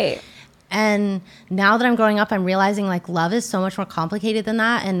house. Right. And now that I'm growing up, I'm realizing like love is so much more complicated than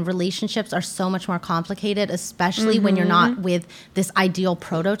that. And relationships are so much more complicated, especially when you're not with this ideal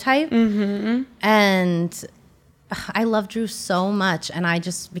prototype. And I love Drew so much, and I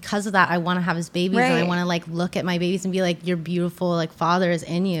just, because of that, I want to have his babies, and I want to like look at my babies and be like, your beautiful like father is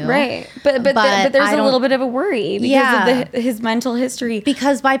in you, right? But there's a little bit of a worry because of his mental history.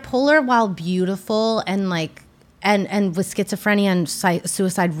 Because bipolar, while beautiful and like and with schizophrenia and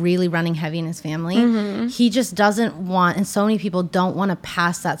suicide really running heavy in his family, he just doesn't want, and so many people don't want to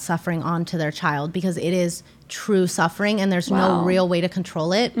pass that suffering on to their child because it is true suffering and there's no real way to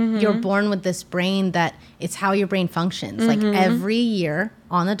control it. You're born with this brain that it's how your brain functions. Like every year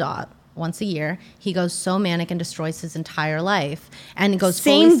on the dot, once a year, he goes so manic and destroys his entire life. And it goes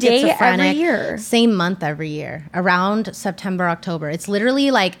same fully day schizophrenic. Every year. Same month every year. Around September, October. It's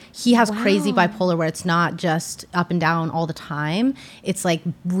literally like he has crazy bipolar where it's not just up and down all the time. It's like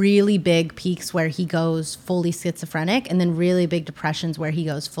really big peaks where he goes fully schizophrenic and then really big depressions where he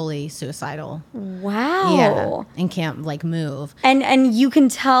goes fully suicidal. Wow. Yeah. And can't like move. And you can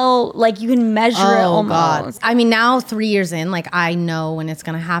tell, like you can measure it almost. God. I mean, now 3 years in, like I know when it's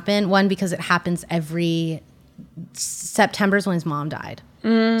going to happen. One, because it happens every September's when his mom died.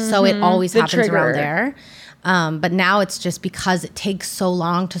 So it always happens around there. But now it's just because it takes so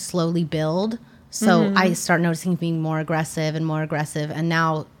long to slowly build. So I start noticing being more aggressive. And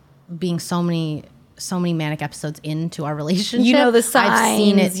now being so many manic episodes into our relationship. You know the signs. I've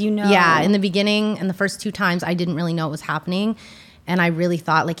seen it. Yeah, in the beginning and the first 2 times I didn't really know what was happening. And I really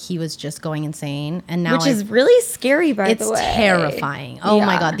thought like he was just going insane. And now which is really scary, by the way. It's terrifying. Oh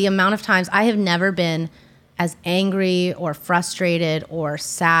my God. The amount of times I have never been as angry or frustrated or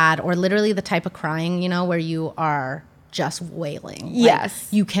sad or literally the type of crying, you know, where you are just wailing. Yes.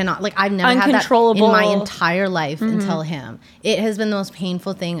 Like, you cannot, like I've never had that in my entire life until him. It has been the most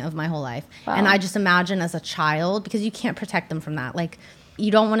painful thing of my whole life. Wow. And I just imagine as a child, because you can't protect them from that. Like you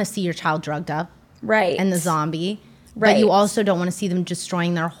don't want to see your child drugged up. Right. And the zombie. Right. But you also don't want to see them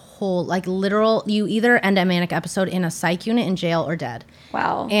destroying their whole, like literal, you either end a manic episode in a psych unit, in jail, or dead.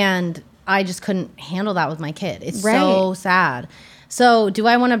 Wow. And I just couldn't handle that with my kid. It's so sad. So do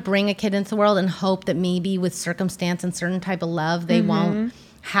I want to bring a kid into the world and hope that maybe with circumstance and certain type of love, they won't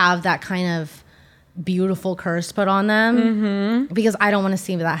have that kind of beautiful curse put on them? Because I don't want to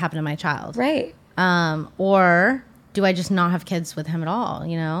see that happen to my child. Right. Or do I just not have kids with him at all,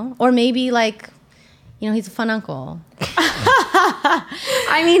 you know? Or maybe like, you know, he's a fun uncle.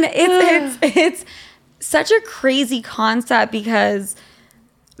 I mean, it's such a crazy concept because,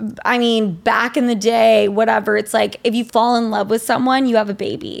 I mean, back in the day, whatever, it's like if you fall in love with someone, you have a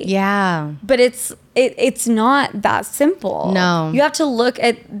baby. Yeah. But it's not that simple. No. You have to look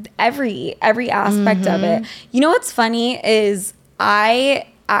at every aspect of it. You know what's funny is I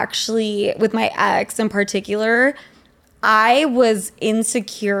actually, with my ex in particular, I was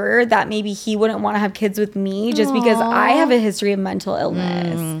insecure that maybe he wouldn't want to have kids with me just because I have a history of mental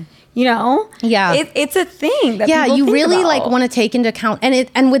illness. You know? Yeah. It's a thing that people you think really about. like want to take into account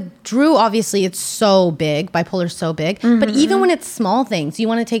and with Drew, obviously it's so big, bipolar's so big. But even when it's small things, you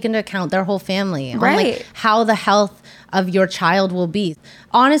want to take into account their whole family. Right. On, like, how the health of your child will be.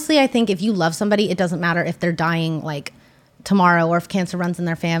 Honestly, I think if you love somebody, it doesn't matter if they're dying like tomorrow or if cancer runs in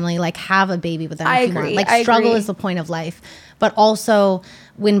their family, like have a baby with them if you want. Like struggle is the point of life. But also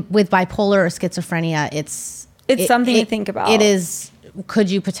with bipolar or schizophrenia, it's something to think about. It is, could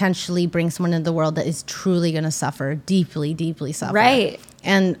you potentially bring someone into the world that is truly going to suffer, deeply, deeply suffer? Right.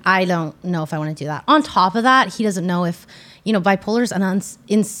 And I don't know if I want to do that. On top of that, he doesn't know if, you know, bipolar is an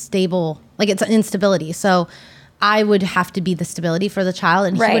unstable, like it's an instability. So I would have to be the stability for the child,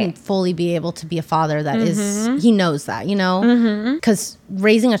 and he wouldn't fully be able to be a father that is, he knows that, you know, because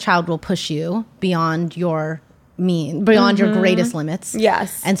raising a child will push you beyond your your greatest limits.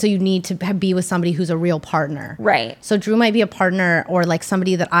 Yes. And so you need to be with somebody who's a real partner. Right. So Drew might be a partner or like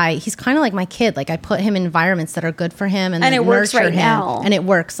somebody that he's kind of like my kid. Like I put him in environments that are good for him and it works right him, now. and it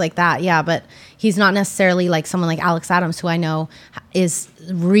works like that. Yeah. But he's not necessarily like someone like Alex Adams, who I know is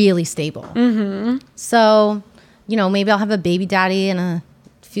really stable. So, you know, maybe I'll have a baby daddy and a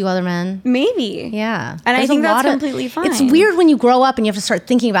few other men. Maybe. Yeah. And I think that's completely fine. It's weird when you grow up and you have to start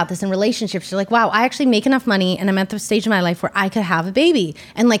thinking about this in relationships. You're like, wow, I actually make enough money and I'm at the stage in my life where I could have a baby.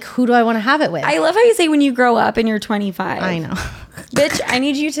 And like, who do I want to have it with? I love how you say when you grow up and you're 25. I know. Bitch, I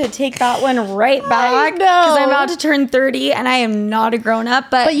need you to take that one right back. Because I'm about to turn 30 and I am not a grown up.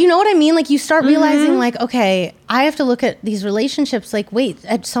 But you know what I mean? Like, you start realizing, like, okay, I have to look at these relationships. Like, wait,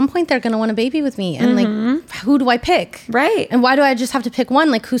 at some point they're going to want a baby with me. And like, who do I pick? Right. And why do I just have to pick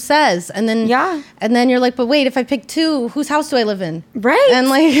one? Like, who says? And then, and then you're like, but wait, if I pick two, whose house do I live in? Right. And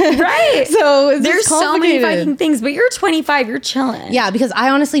like, right. So it's there's so many fucking things, but you're 25, you're chilling. Yeah, because I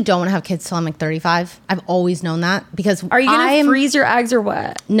honestly don't want to have kids till I'm like 35. I've always known that because are you gonna freeze your eggs or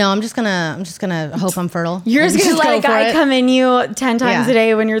what? No, I'm just gonna hope I'm fertile. You're just gonna let a guy come in you 10 times a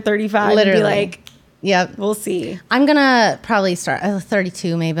day when you're 35. Literally. And be like, yep, we'll see. I'm gonna probably start at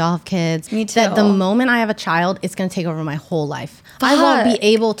 32. Maybe I'll have kids. Me too. That the moment I have a child, it's gonna take over my whole life. I won't be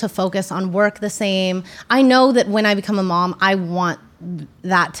able to focus on work the same. I know that when I become a mom, I want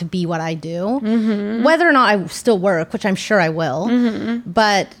that to be what I do. Whether or not I still work, which I'm sure I will,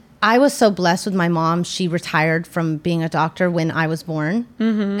 but I was so blessed with my mom. She retired from being a doctor when I was born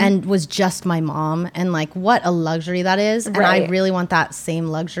and was just my mom. And like, what a luxury that is. And I really want that same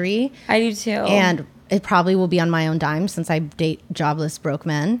luxury. I do too. And it probably will be on my own dime since I date jobless broke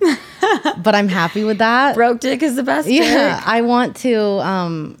men. But I'm happy with that. Broke dick is the best dick. Yeah. I want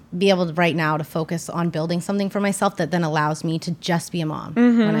to be able to right now to focus on building something for myself that then allows me to just be a mom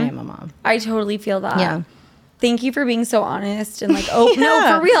when I am a mom. I totally feel that. Yeah. Thank you for being so honest and like open. No,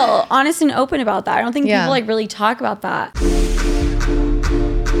 for real, honest and open about that. I don't think people like really talk about that.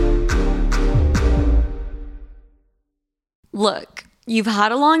 Look, you've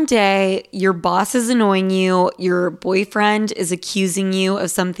had a long day. Your boss is annoying you. Your boyfriend is accusing you of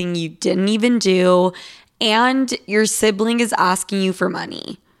something you didn't even do, and your sibling is asking you for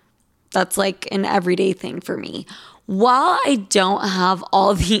money. That's like an everyday thing for me. While I don't have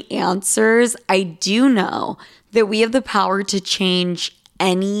all the answers, I do know that we have the power to change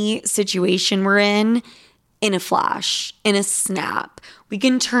any situation we're in a flash, in a snap. We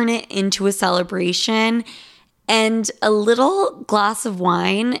can turn it into a celebration, and a little glass of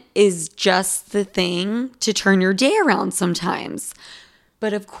wine is just the thing to turn your day around sometimes.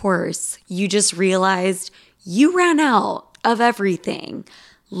 But of course, you just realized you ran out of everything.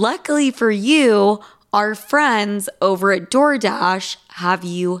 Luckily for you, our friends over at DoorDash have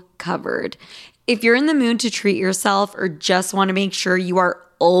you covered. If you're in the mood to treat yourself or just want to make sure you are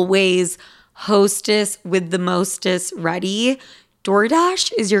always hostess with the mostest ready,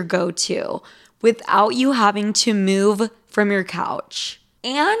 DoorDash is your go-to without you having to move from your couch.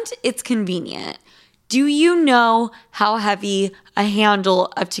 And it's convenient. Do you know how heavy a handle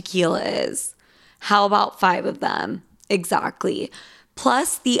of tequila is? How about 5 of them? Exactly.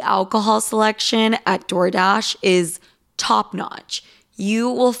 Plus, the alcohol selection at DoorDash is top-notch. You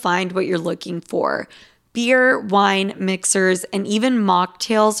will find what you're looking for. Beer, wine, mixers, and even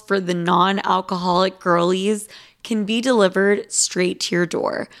mocktails for the non-alcoholic girlies can be delivered straight to your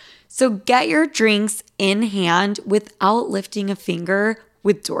door. So get your drinks in hand without lifting a finger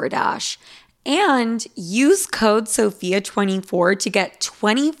with DoorDash. And use code SOFIA24 to get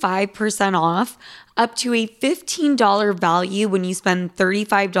 25% off up to a $15 value when you spend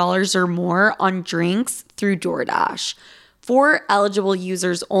 $35 or more on drinks through DoorDash. For eligible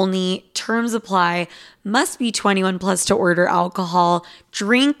users only, terms apply, must be 21 plus to order alcohol,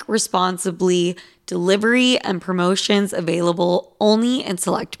 drink responsibly, delivery and promotions available only in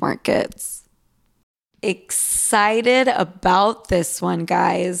select markets. Excited about this one,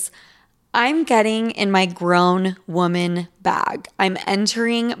 guys. I'm getting in my grown woman bag. I'm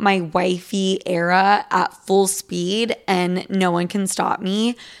entering my wifey era at full speed and no one can stop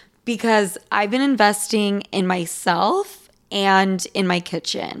me because I've been investing in myself and in my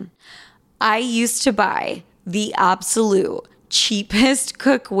kitchen. I used to buy the absolute cheapest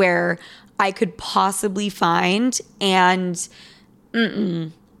cookware I could possibly find and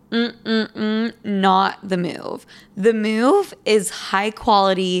not the move. The move is high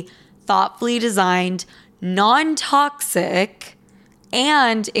quality, thoughtfully designed, non-toxic,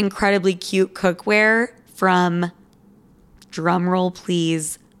 and incredibly cute cookware from, drumroll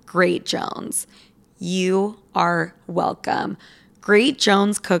please, Great Jones. You are welcome. Great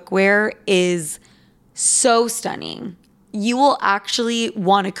Jones cookware is so stunning. You will actually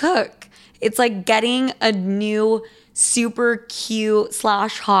want to cook. It's like getting a new super cute /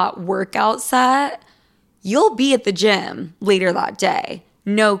 hot workout set. You'll be at the gym later that day.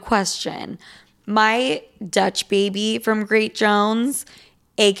 No question. My Dutch baby from Great Jones,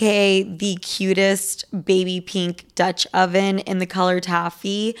 aka the cutest baby pink Dutch oven in the color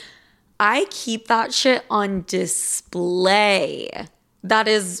taffy, I keep that shit on display. That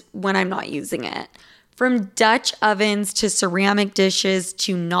is when I'm not using it. From Dutch ovens to ceramic dishes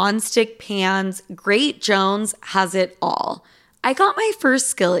to nonstick pans, Great Jones has it all. I got my first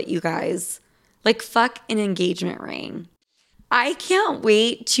skillet, you guys. Like, fuck an engagement ring. I can't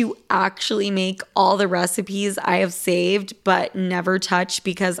wait to actually make all the recipes I have saved but never touched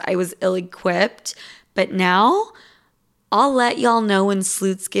because I was ill-equipped. But now I'll let y'all know when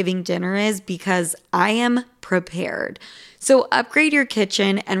Sleuthsgiving dinner is because I am prepared. So upgrade your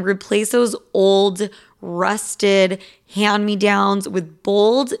kitchen and replace those old, rusted hand-me-downs with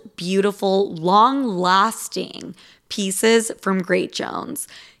bold, beautiful, long-lasting pieces from Great Jones.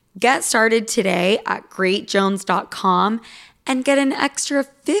 Get started today at greatjones.com and get an extra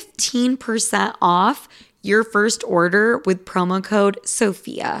 15% off your first order with promo code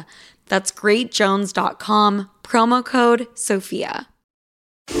SOPHIA. That's greatjones.com, promo code SOPHIA.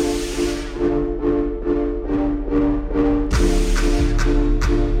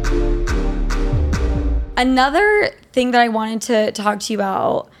 Another thing that I wanted to talk to you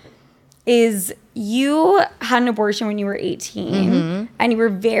about is you had an abortion when you were 18 and you were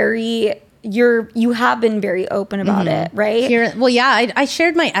you have been very open about it, right? I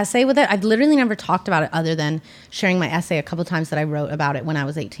shared my essay with it. I've literally never talked about it other than sharing my essay a couple times that I wrote about it when I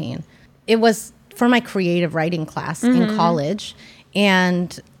was 18. It was for my creative writing class in college.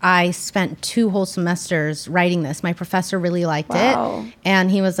 And I spent 2 whole semesters writing this. My professor really liked it.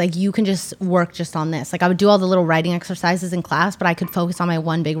 And he was like, you can just work just on this. Like I would do all the little writing exercises in class, but I could focus on my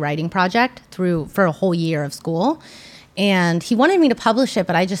one big writing project for a whole year of school. And he wanted me to publish it,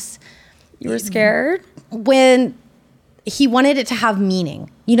 but You were scared? When he wanted it to have meaning.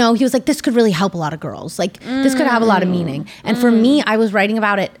 You know, he was like, this could really help a lot of girls. Like this could have a lot of meaning. And for me, I was writing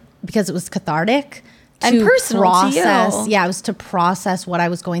about it because it was cathartic. And personal process, to you. Yeah, it was to process what I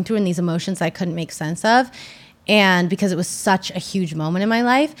was going through and these emotions I couldn't make sense of. And because it was such a huge moment in my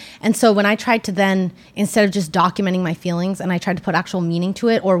life. And so when I tried to then, instead of just documenting my feelings and I tried to put actual meaning to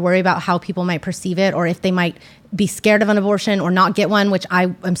it or worry about how people might perceive it or if they might be scared of an abortion or not get one, which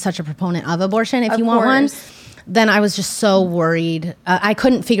I am such a proponent of abortion if you want one, then I was just so worried. I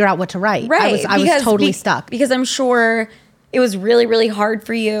couldn't figure out what to write. Right. I was totally stuck. Because I'm sure it was really, really hard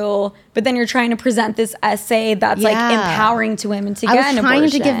for you, but then you're trying to present this essay that's like empowering to women to get an abortion. I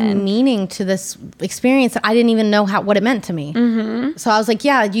was trying to give meaning to this experience that I didn't even know what it meant to me. So I was like,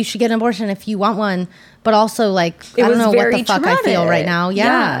 yeah, you should get an abortion if you want one, but also like, I don't know what the fuck I feel right now.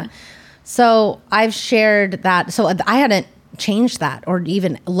 Yeah. So I've shared that. So I hadn't changed that or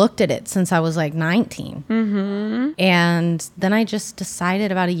even looked at it since I was like 19. And then I just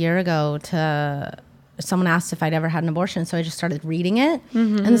decided about a year ago someone asked if I'd ever had an abortion. So I just started reading it.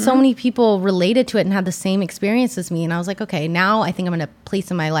 And so many people related to it and had the same experience as me. And I was like, okay, now I think I'm in a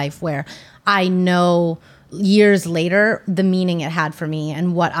place in my life where I know years later the meaning it had for me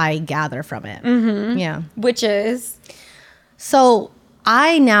and what I gather from it. Yeah. Which is? So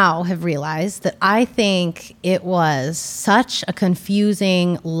I now have realized that I think it was such a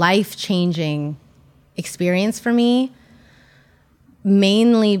confusing, life-changing experience for me.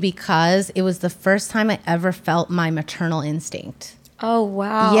 Mainly because it was the first time I ever felt my maternal instinct. Oh,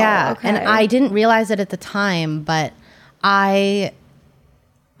 wow. Yeah. Okay. And I didn't realize it at the time, but I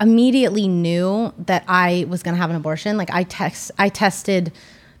immediately knew that I was going to have an abortion. Like I tested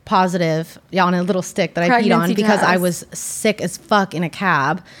positive on a little stick that I peed on because I was sick as fuck in a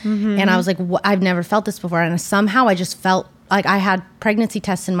cab. And I was like, I've never felt this before. And somehow I just felt like I had pregnancy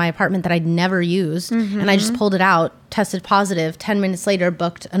tests in my apartment that I'd never used. And I just pulled it out, tested positive. 10 minutes later,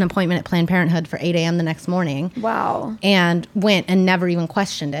 booked an appointment at Planned Parenthood for 8 a.m. the next morning. Wow. And went and never even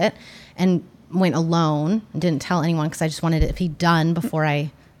questioned it. And went alone. Didn't tell anyone because I just wanted it to be done before I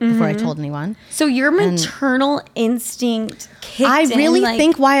told anyone. So your maternal instinct kicked in. I really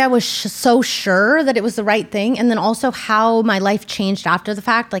think why I was so sure that it was the right thing. And then also how my life changed after the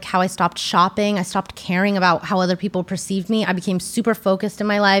fact. Like how I stopped shopping. I stopped caring about how other people perceived me. I became super focused in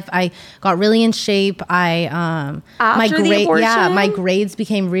my life. I got really in shape. After the abortion? Yeah, my grades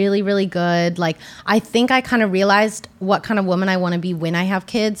became really, really good. Like I think I kind of realized what kind of woman I want to be when I have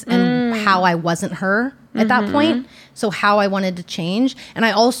kids and how I wasn't her at that point. So how I wanted to change. And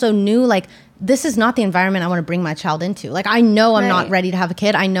I also knew like, this is not the environment I want to bring my child into. Like, I know I'm not ready to have a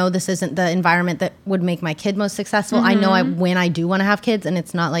kid. I know this isn't the environment that would make my kid most successful. I know when I do want to have kids and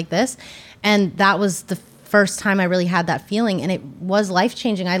it's not like this. And that was the first time I really had that feeling. And it was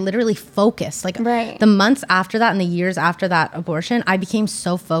life-changing. I literally focused. Like the months after that and the years after that abortion, I became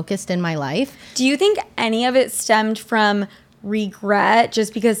so focused in my life. Do you think any of it stemmed from regret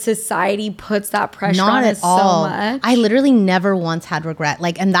just because society puts that pressure Not on at us all. so much? I literally never once had regret.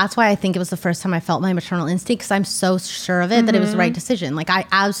 Like, and that's why I think it was the first time I felt my maternal instinct, because I'm so sure of it that it was the right decision. Like, I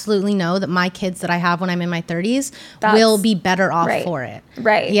absolutely know that my kids that I have when I'm in my 30s will be better off for it.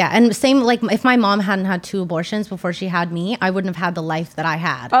 Right. Yeah. And same, like, if my mom hadn't had 2 abortions before she had me, I wouldn't have had the life that I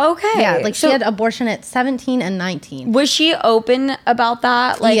had. Okay. Yeah. Like, she had abortion at 17 and 19. Was she open about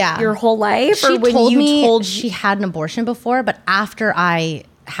that, like, your whole life? She told me she had an abortion before, but after I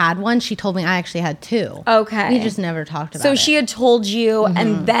had one, she told me I actually had 2. Okay. We just never talked about it. So she had told you,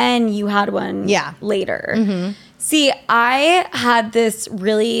 and then you had one later. See, I had this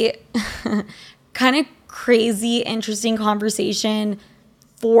really kind of crazy, interesting conversation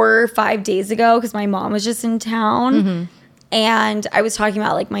 4 or 5 days ago because my mom was just in town. And I was talking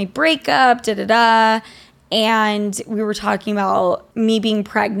about, like, my breakup, and we were talking about me being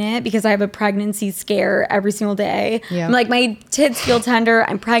pregnant because I have a pregnancy scare every single day. Yeah. I'm like, my tits feel tender.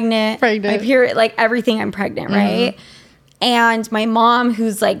 I'm pregnant. My period, like, everything, I'm pregnant, right? And my mom,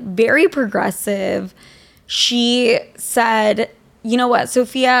 who's, like, very progressive, she said, you know what,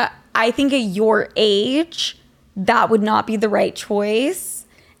 Sophia, I think at your age, that would not be the right choice.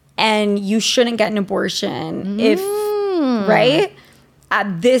 And you shouldn't get an abortion if, right?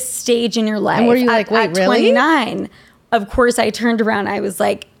 At this stage in your life. And were you like, wait, at really? 29, of course, I turned around. I was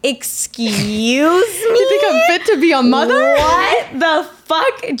like, excuse me? You think I'm fit to be a mother? What the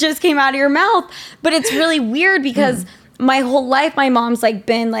fuck just came out of your mouth? But it's really weird because my whole life, my mom's like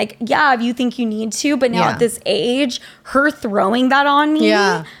been like, yeah, if you think you need to. But now at this age, her throwing that on me,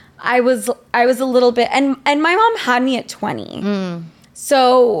 I was a little bit, and my mom had me at 20.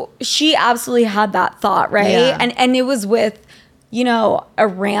 So she absolutely had that thought, right? Yeah. And it was with, you know, a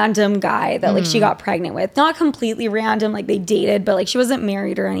random guy that, like, she got pregnant with. Not completely random, like, they dated, but, like, she wasn't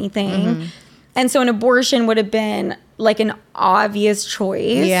married or anything. And so an abortion would have been, like, an obvious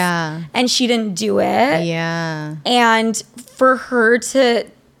choice. Yeah. And she didn't do it. Yeah. And for her to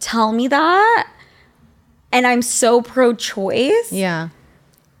tell me that, and I'm so pro-choice. Yeah.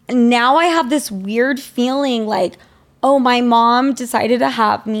 Now I have this weird feeling like, oh, my mom decided to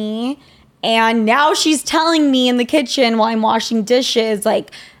have me. And now she's telling me in the kitchen while I'm washing dishes,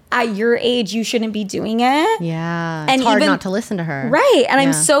 like, at your age, you shouldn't be doing it. Yeah. And it's hard even, not to listen to her. Right. And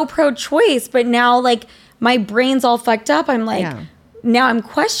I'm so pro-choice. But now, like, my brain's all fucked up. I'm like, now I'm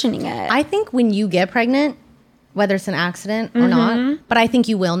questioning it. I think when you get pregnant, whether it's an accident or not, but I think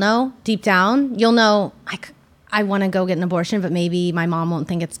you will know deep down, you'll know, I want to go get an abortion, but maybe my mom won't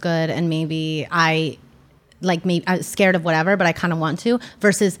think it's good. And maybe maybe I'm scared of whatever, but I kind of want to,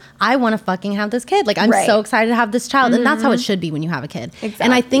 versus I want to fucking have this kid. Like, I'm so excited to have this child. And that's how it should be when you have a kid. Exactly.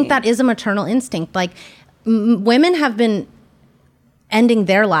 And I think that is a maternal instinct. Like, women have been ending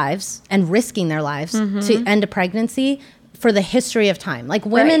their lives and risking their lives to end a pregnancy for the history of time. Like,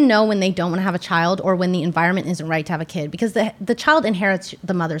 women know when they don't want to have a child or when the environment isn't right to have a kid, because the child inherits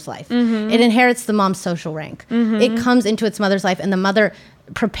the mother's life. It inherits the mom's social rank. It comes into its mother's life, and the mother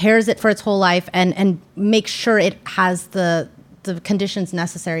prepares it for its whole life and makes sure it has the conditions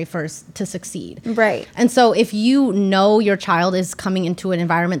necessary to succeed. Right. And so if you know your child is coming into an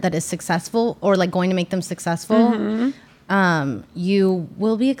environment that is successful or, like, going to make them successful, you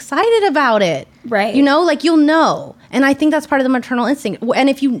will be excited about it. Right. You know, like, you'll know. And I think that's part of the maternal instinct. And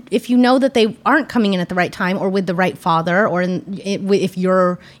if you know that they aren't coming in at the right time or with the right father, or if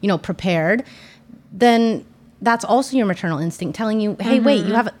you're, you know, prepared, then that's also your maternal instinct telling you, hey, wait,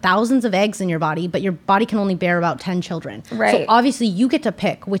 you have thousands of eggs in your body, but your body can only bear about 10 children. Right. So obviously you get to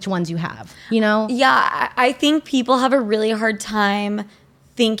pick which ones you have, you know? Yeah, I think people have a really hard time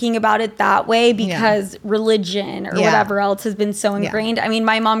thinking about it that way because religion or whatever else has been so ingrained. I mean,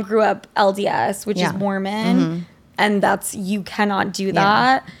 my mom grew up LDS, which is Mormon, and you cannot do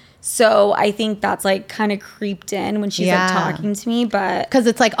that. So I think that's, like, kind of creeped in when she's like talking to me, but because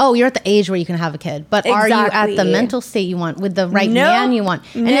it's like, oh, you're at the age where you can have a kid, but are you at the mental state you want with the right man you want?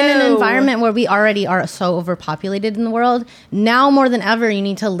 And in an environment where we already are so overpopulated in the world, now more than ever, you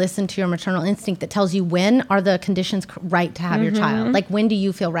need to listen to your maternal instinct that tells you when are the conditions right to have your child. Like, when do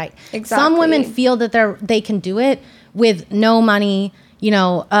you feel right? Exactly. Some women feel that they can do it with no money, you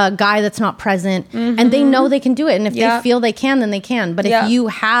know, a guy that's not present, and they know they can do it. And if they feel they can, then they can. But if you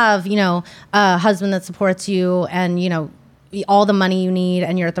have, you know, a husband that supports you and, you know, all the money you need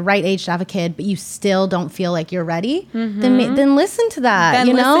and you're at the right age to have a kid, but you still don't feel like you're ready, then listen to that.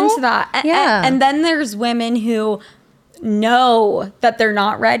 Then listen to that. Yeah. And then there's women who know that they're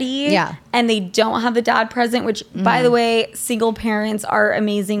not ready and they don't have the dad present, which, by the way, single parents are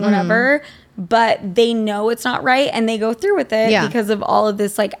amazing, whatever. But they know it's not right and they go through with it because of all of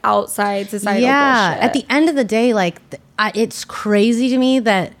this, like, outside societal bullshit. At the end of the day, like, it's crazy to me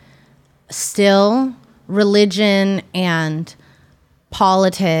that still religion and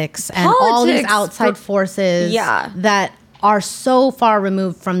politics and all these outside forces that are so far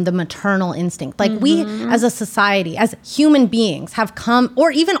removed from the maternal instinct. Like we as a society, as human beings have come,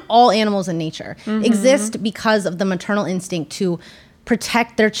 or even all animals in nature exist because of the maternal instinct to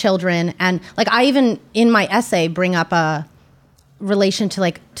protect their children. And like I even in my essay bring up a relation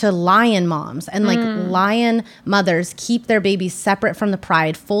to lion moms and like lion mothers keep their babies separate from the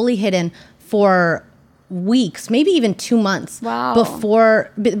pride, fully hidden for weeks, maybe even 2 months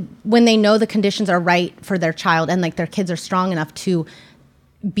before when they know the conditions are right for their child and like their kids are strong enough to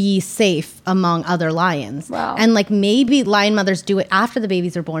be safe among other lions. And like maybe lion mothers do it after the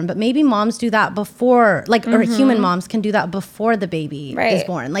babies are born, but maybe moms do that before, like or human moms can do that before the baby is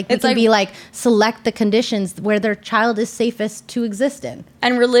born. Like it can be like select the conditions where their child is safest to exist in.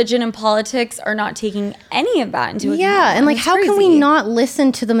 And religion and politics are not taking any of that into account. Yeah, and like how can we not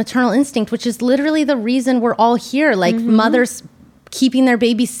listen to the maternal instinct, which is literally the reason we're all here, like mothers keeping their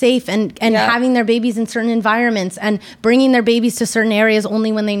babies safe and having their babies in certain environments and bringing their babies to certain areas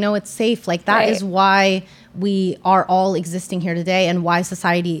only when they know it's safe. Like that is why we are all existing here today and why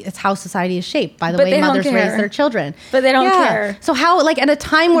it's how society is shaped by the way mothers raise their children. But they don't care. So how, like at a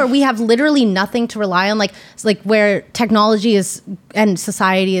time where we have literally nothing to rely on, like where technology is and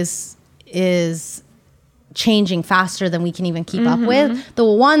society is changing faster than we can even keep up with, the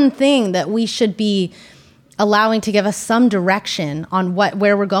one thing that we should be allowing to give us some direction on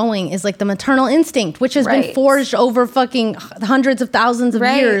where we're going is like the maternal instinct, which has been forged over fucking hundreds of thousands of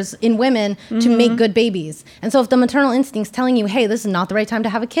years in women to make good babies. And so if the maternal instinct's telling you, hey, this is not the right time to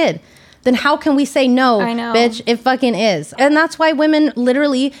have a kid, then how can we say no, bitch, it fucking is. And that's why women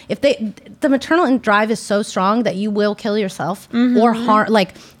literally, the maternal drive is so strong that you will kill yourself or harm,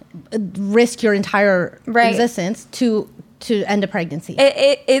 like risk your entire existence to end a pregnancy.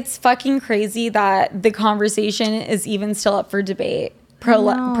 It's fucking crazy that the conversation is even still up for debate.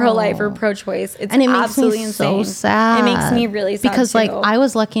 Pro-life or pro-choice. And it makes me so sad. It makes me really sad because like I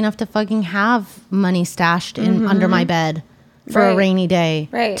was lucky enough to fucking have money stashed in under my bed for a rainy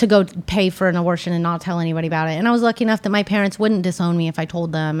day to go pay for an abortion and not tell anybody about it. And I was lucky enough that my parents wouldn't disown me if I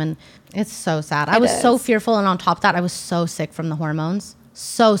told them. And it's so sad. I was so fearful, and on top of that, I was so sick from the hormones.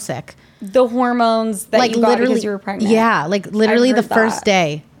 So sick. The hormones that like you got because you were pregnant. Yeah, like literally the first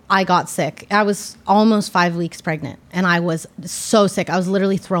day I got sick. I was almost 5 weeks pregnant, and I was so sick. I was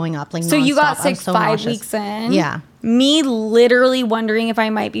literally throwing up. Like, so nonstop. You got sick so 5 nauseous. Weeks in. Yeah. Me literally wondering if I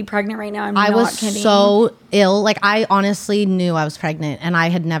might be pregnant right now. I was kidding. So ill. Like I honestly knew I was pregnant, and I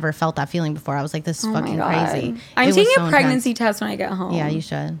had never felt that feeling before. I was like, this is fucking crazy. I'm taking a pregnancy test when I get home. Yeah, you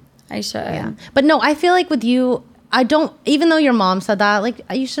should. I should. Yeah. But no, I feel like with you, I don't, even though your mom said that, like,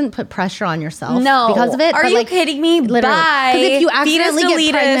 you shouldn't put pressure on yourself because of it. Are but you like, kidding me? Literally. Bye. Because if you accidentally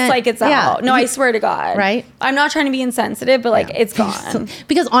get pregnant, like it's out. No, I swear to God. Right? I'm not trying to be insensitive, but like it's gone.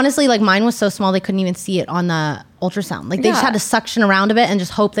 Because honestly, like mine was so small, they couldn't even see it on the ultrasound. Like they just had to suction around a bit and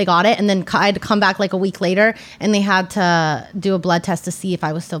just hope they got it. And then I had to come back like a week later, and they had to do a blood test to see if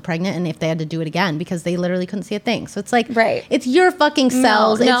I was still pregnant and if they had to do it again because they literally couldn't see a thing. So it's like, it's your fucking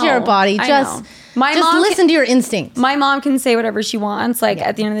cells. It's your body. Just listen to your instincts. My mom can say whatever she wants. Like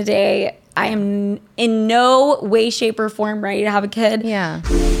at the end of the day, I am in no way, shape, or form ready to have a kid. Yeah.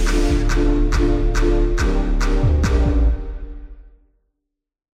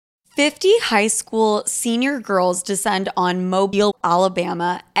 "50 high school senior girls descend on Mobile,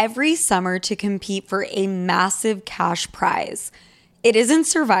 Alabama every summer to compete for a massive cash prize. It isn't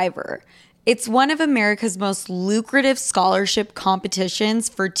Survivor. It's one of America's most lucrative scholarship competitions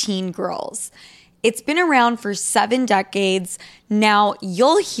for teen girls. It's been around for 7 decades. Now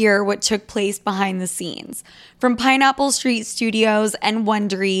you'll hear what took place behind the scenes. From Pineapple Street Studios and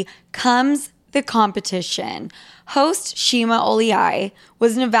Wondery comes the competition. Host Shima Oliai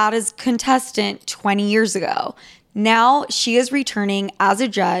was Nevada's contestant 20 years ago. Now she is returning as a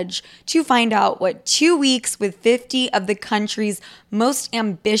judge to find out what 2 weeks with 50 of the country's most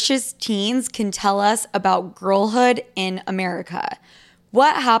ambitious teens can tell us about girlhood in America.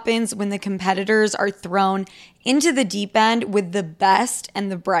 What happens when the competitors are thrown into the deep end with the best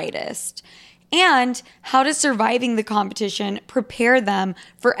and the brightest? And how does surviving the competition prepare them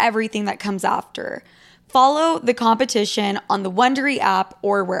for everything that comes after? Follow the competition on the Wondery app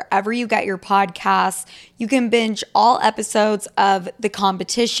or wherever you get your podcasts. You can binge all episodes of the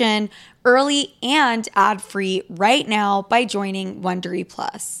competition early and ad-free right now by joining Wondery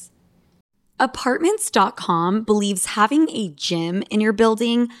Plus. Apartments.com believes having a gym in your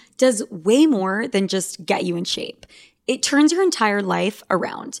building does way more than just get you in shape. It turns your entire life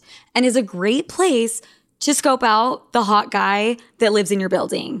around and is a great place to scope out the hot guy that lives in your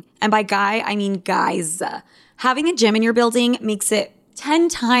building. And by guy, I mean guys. Having a gym in your building makes it 10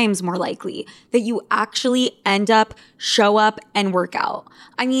 times more likely that you actually show up and work out.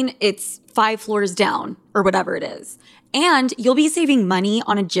 I mean, it's 5 floors down or whatever it is. And you'll be saving money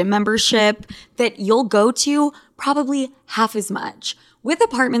on a gym membership that you'll go to probably half as much. With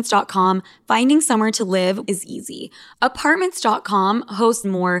Apartments.com, finding somewhere to live is easy. Apartments.com hosts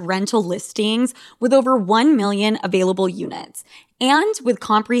more rental listings with over 1 million available units. And with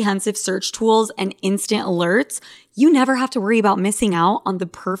comprehensive search tools and instant alerts, you never have to worry about missing out on the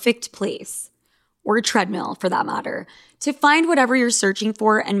perfect place. Or a treadmill, for that matter. To find whatever you're searching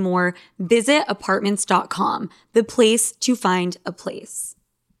for and more, visit Apartments.com, the place to find a place.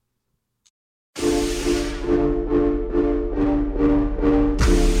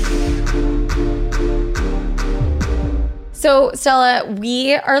 So, Stella,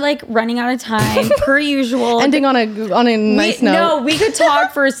 we are like running out of time per usual. Ending on a nice note. No, we could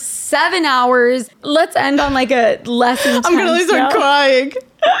talk for 7 hours. Let's end on like a less intense I'm going to start crying.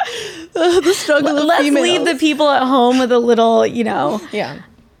 The struggle of Let's females. leave the people at home with a little, Yeah.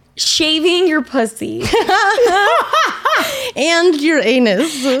 Shaving your pussy. And your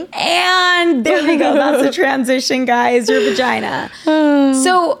anus. And there we go. That's the transition, guys. Your vagina.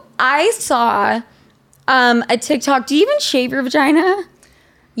 So I saw a TikTok. Do you even shave your vagina?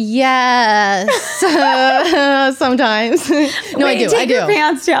 Yes. Sometimes. No, Wait, I do. Take your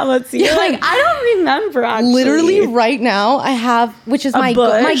pants down. Let's see. You're like, I don't remember actually. Literally right now I have, which is my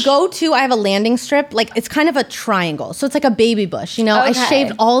bush? go-to, I have a landing strip. Like it's kind of a triangle. So it's like a baby bush, I Okay.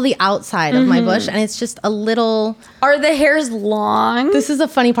 shaved all the outside of my bush and it's just a little. Are the hairs long? This is the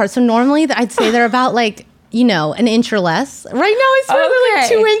funny part. So normally I'd say they're about like, an inch or less. Right now I swear they're like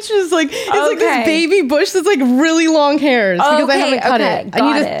 2 inches. Like it's like this baby bush that's like really long hairs because I haven't cut it. I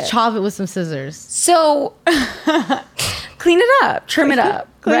need to chop it with some scissors. So clean it up, trim it up,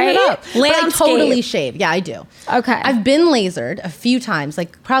 Clean right? it up. But I Landscape. totally shave. Yeah, I do. Okay. I've been lasered a few times,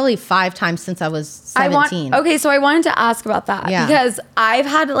 like probably 5 times since I was 17. So I wanted to ask about that because I've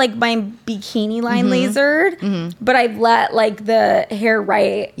had like my bikini line lasered, but I've let like the hair on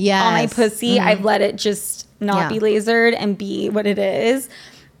my pussy. I've let it just not be lasered and be what it is.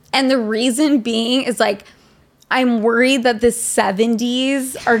 And the reason being is like, I'm worried that the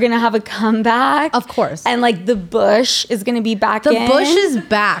 70s are going to have a comeback. Of course. And like the bush is going to be back in. The bush is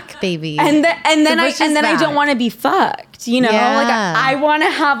back, baby. And then I don't want to be fucked, Like I want to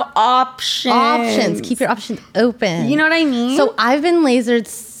have options. Options. Keep your options open. You know what I mean? So I've been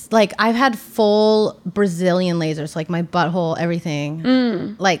lasered, like I've had full Brazilian lasers, like my butthole,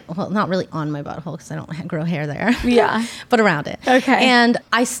 everything. Like, well, not really on my butthole because I don't grow hair there. Yeah. But around it. Okay. And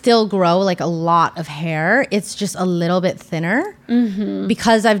I still grow like a lot of hair. It's just a little bit thinner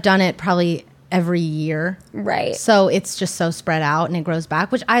because I've done it probably every year. Right. So it's just so spread out and it grows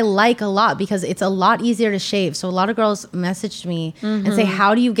back, which I like a lot because it's a lot easier to shave. So a lot of girls messaged me and say,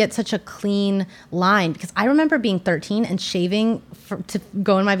 how do you get such a clean line? Because I remember being 13 and shaving to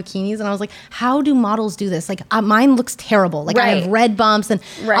go in my bikinis. And I was like, how do models do this? Like mine looks terrible. Like I have red bumps. And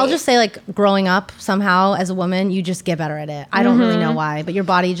I'll just say like growing up somehow as a woman, you just get better at it. I don't really know why, but your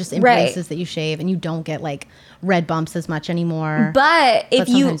body just embraces that you shave and you don't get like red bumps as much anymore. But if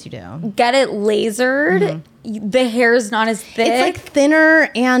you do. Get it lasered, the hair is not as thick. It's like thinner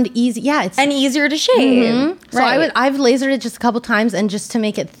and easy. Yeah, it's and easier to shave. So I've lasered it just a couple times and just to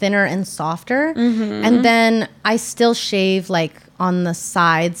make it thinner and softer. And then I still shave like on the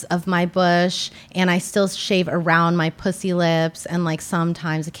sides of my bush and I still shave around my pussy lips and like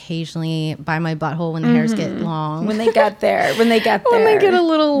sometimes occasionally by my butthole when the hairs get long. When they get there. When they get a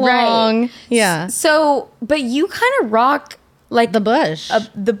little long. Yeah. So, but you kind of rock like the bush.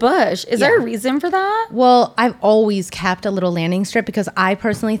 The bush. Is there a reason for that? Well, I've always kept a little landing strip because I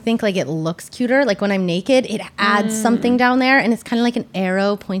personally think like it looks cuter. Like when I'm naked, it adds something down there and it's kind of like an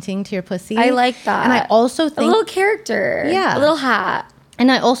arrow pointing to your pussy. I like that. And I also think a little character. Yeah. A little hat.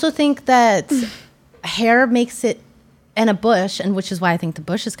 And I also think that hair makes it, and a bush, and which is why I think the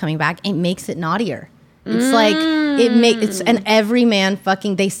bush is coming back, it makes it naughtier. It's like, and every man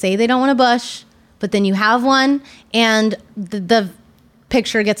they say they don't want a bush, but then you have one and the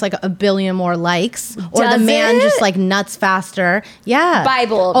picture gets like 1 billion more likes or the man just like nuts faster. Yeah.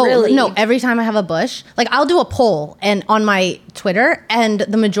 Bible, oh, really? No, every time I have a bush, like I'll do a poll and on my Twitter and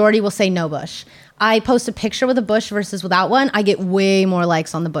the majority will say no bush. I post a picture with a bush versus without one, I get way more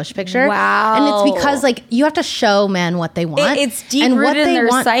likes on the bush picture. Wow. And it's because like you have to show men what they want. It's deep rooted in their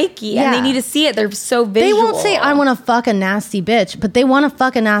psyche, and they need to see it. They're so visual. They won't say I want to fuck a nasty bitch, but they want to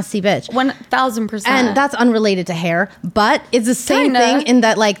fuck a nasty bitch. 1000%. And that's unrelated to hair, but it's the same thing in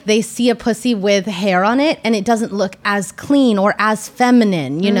that like they see a pussy with hair on it and it doesn't look as clean or as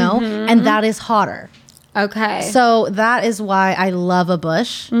feminine, you know? And that is hotter. Okay. So that is why I love a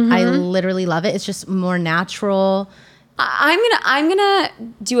bush. I literally love it. It's just more natural. I'm gonna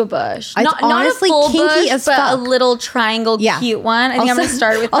do a bush. It's honestly not a full kinky bush, as but fuck. a little triangle cute one. I think I'm gonna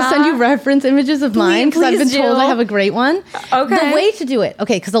start with that. I'll send you reference images of mine because I've been told I have a great one. Okay. The way to do it,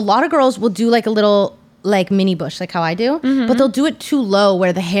 because a lot of girls will do like a little like mini bush, like how I do, but they'll do it too low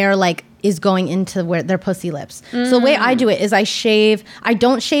where the hair like is going into where their pussy lips. So the way I do it is I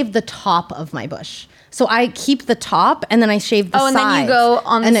don't shave the top of my bush. So I keep the top and then I shave the sides. And then you go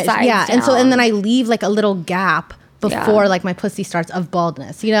on the sides down. And then I leave like a little gap before like my pussy starts of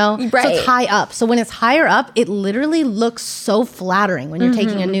baldness, you know? Right. So it's high up. So when it's higher up, it literally looks so flattering when you're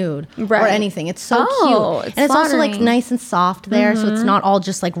taking a nude or anything. It's so cute. And it's also like nice and soft there. So it's not all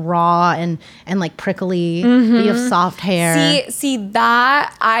just like raw and like prickly. But you have soft hair. See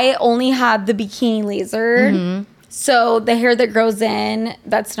that I only have the bikini lasered. So the hair that grows in,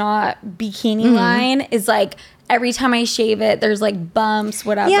 that's not bikini line, is like every time I shave it, there's like bumps,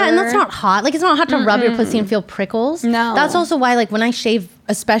 whatever. Yeah, and that's not hot. Like it's not hot to rub your pussy and feel prickles. No. That's also why like when I shave,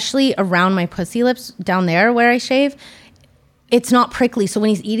 especially around my pussy lips down there where I shave, it's not prickly. So when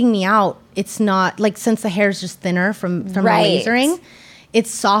he's eating me out, it's not like, since the hair is just thinner from the lasering,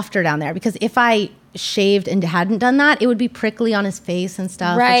 it's softer down there. Because if I shaved and hadn't done that, it would be prickly on his face and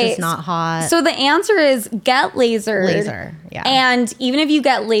stuff, which is not hot. So the answer is get lasered. Laser, yeah. And even if you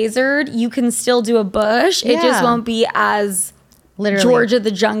get lasered, you can still do a bush. It just won't be as Georgia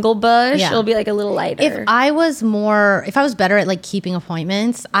the Jungle bush. Yeah. It'll be like a little lighter. If I was better at like keeping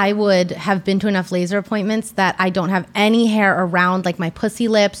appointments, I would have been to enough laser appointments that I don't have any hair around like my pussy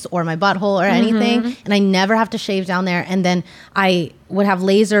lips or my butthole or anything. And I never have to shave down there. And then I would have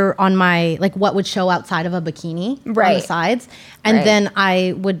laser on my, like what would show outside of a bikini on the sides. And then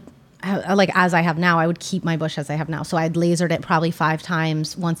I would, like as I have now, I would keep my bush as I have now. So I'd lasered it probably 5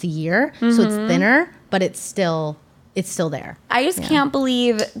 times once a year. So it's thinner, but it's still there. I just can't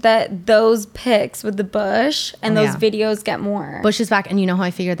believe that those pics with the bush and those videos get more. Bush is back. And you know how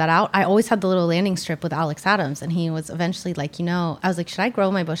I figured that out? I always had the little landing strip with Alex Adams. And he was eventually like, you know, I was like, should I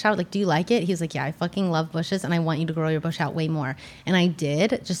grow my bush out? Like, do you like it? He was like, yeah, I fucking love bushes. And I want you to grow your bush out way more. And I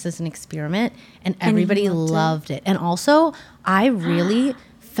did, just as an experiment. And everybody loved it. And also, I really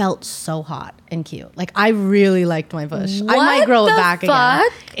felt so hot and cute. Like I really liked my bush. I might grow it back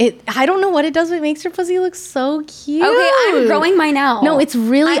again. I don't know what it does, but it makes your pussy look so cute. Okay, I'm growing mine out. No, it's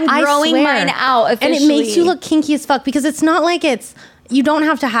really, I'm growing mine out officially. And it makes you look kinky as fuck because it's not like you don't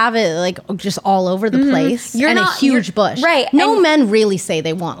have to have it like just all over the place. A huge bush. Right. No men really say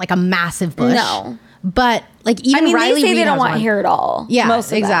they want like a massive bush. No. But like even Riley they say Reid they don't want one. hair at all. Yeah,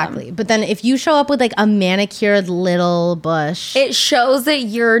 most of exactly. them. But then if you show up with like a manicured little bush, it shows that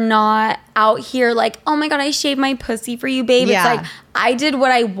you're not out here like, oh my god, I shaved my pussy for you, babe. Yeah. It's like I did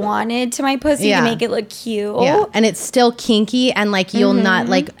what I wanted to my pussy to make it look cute. Yeah, and it's still kinky and like you'll not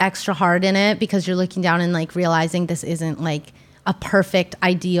like extra hard in it because you're looking down and like realizing this isn't like a perfect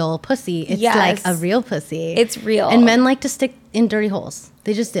ideal pussy. It's like a real pussy. It's real. And men like to stick in dirty holes.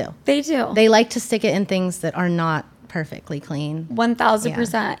 They just do. They do. They like to stick it in things that are not perfectly clean.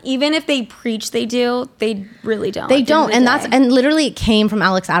 1000%. Even if they preach they do, they really don't. They don't. And literally it came from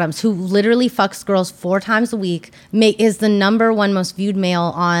Alex Adams, who literally fucks girls 4 times a week, is the #1 most viewed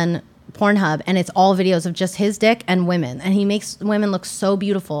male on Pornhub, and it's all videos of just his dick and women, and he makes women look so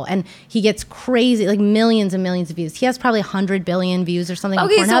beautiful, and he gets crazy, like millions and millions of views. He has probably 100 billion views or something on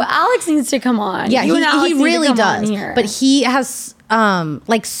Pornhub. So Alex needs to come on. Yeah, he really does. But he has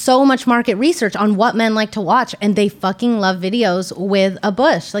like so much market research on what men like to watch, and they fucking love videos with a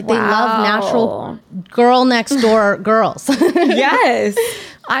bush. Like they love natural girl next door girls. Yes.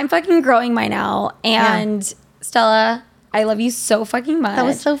 I'm fucking growing mine out, and Stella, I love you so fucking much. That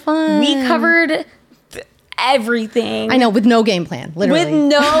was so fun. We covered everything. I know, with no game plan,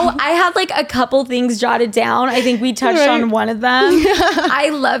 literally. I had like a couple things jotted down. I think we touched on one of them. I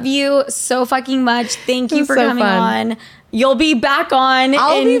love you so fucking much. Thank you for coming on. You'll be back on in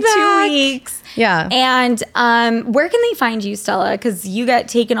 2 weeks. Yeah. And where can they find you, Stella? Because you get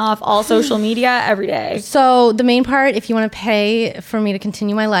taken off all social media every day. So the main part, if you want to pay for me to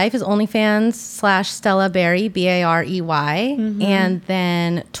continue my life, is OnlyFans/Stella Barry, Barey. Mm-hmm. And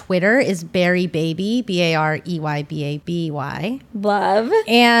then Twitter is Barry Baby, BareyBaby. Love.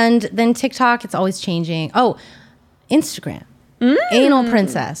 And then TikTok, it's always changing. Oh, Instagram. Anal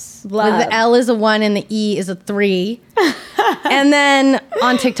Princess. Love. Where the L is a 1 and the E is a 3. And then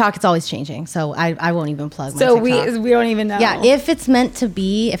on TikTok, it's always changing. So I won't even plug my TikTok. So we don't even know. Yeah, if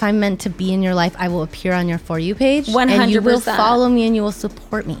I'm meant to be in your life, I will appear on your For You page. 100%. And you will follow me and you will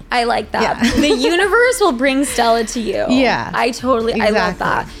support me. I like that. Yeah. The universe will bring Stella to you. Yeah. I love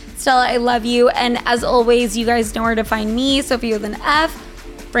that. Stella, I love you. And as always, you guys know where to find me. Sophie with an F,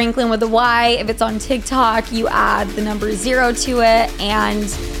 Franklin with a Y. If it's on TikTok, you add the number 0 to it. And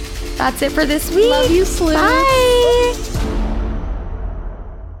that's it for this week. Love you, Sleuth. Bye.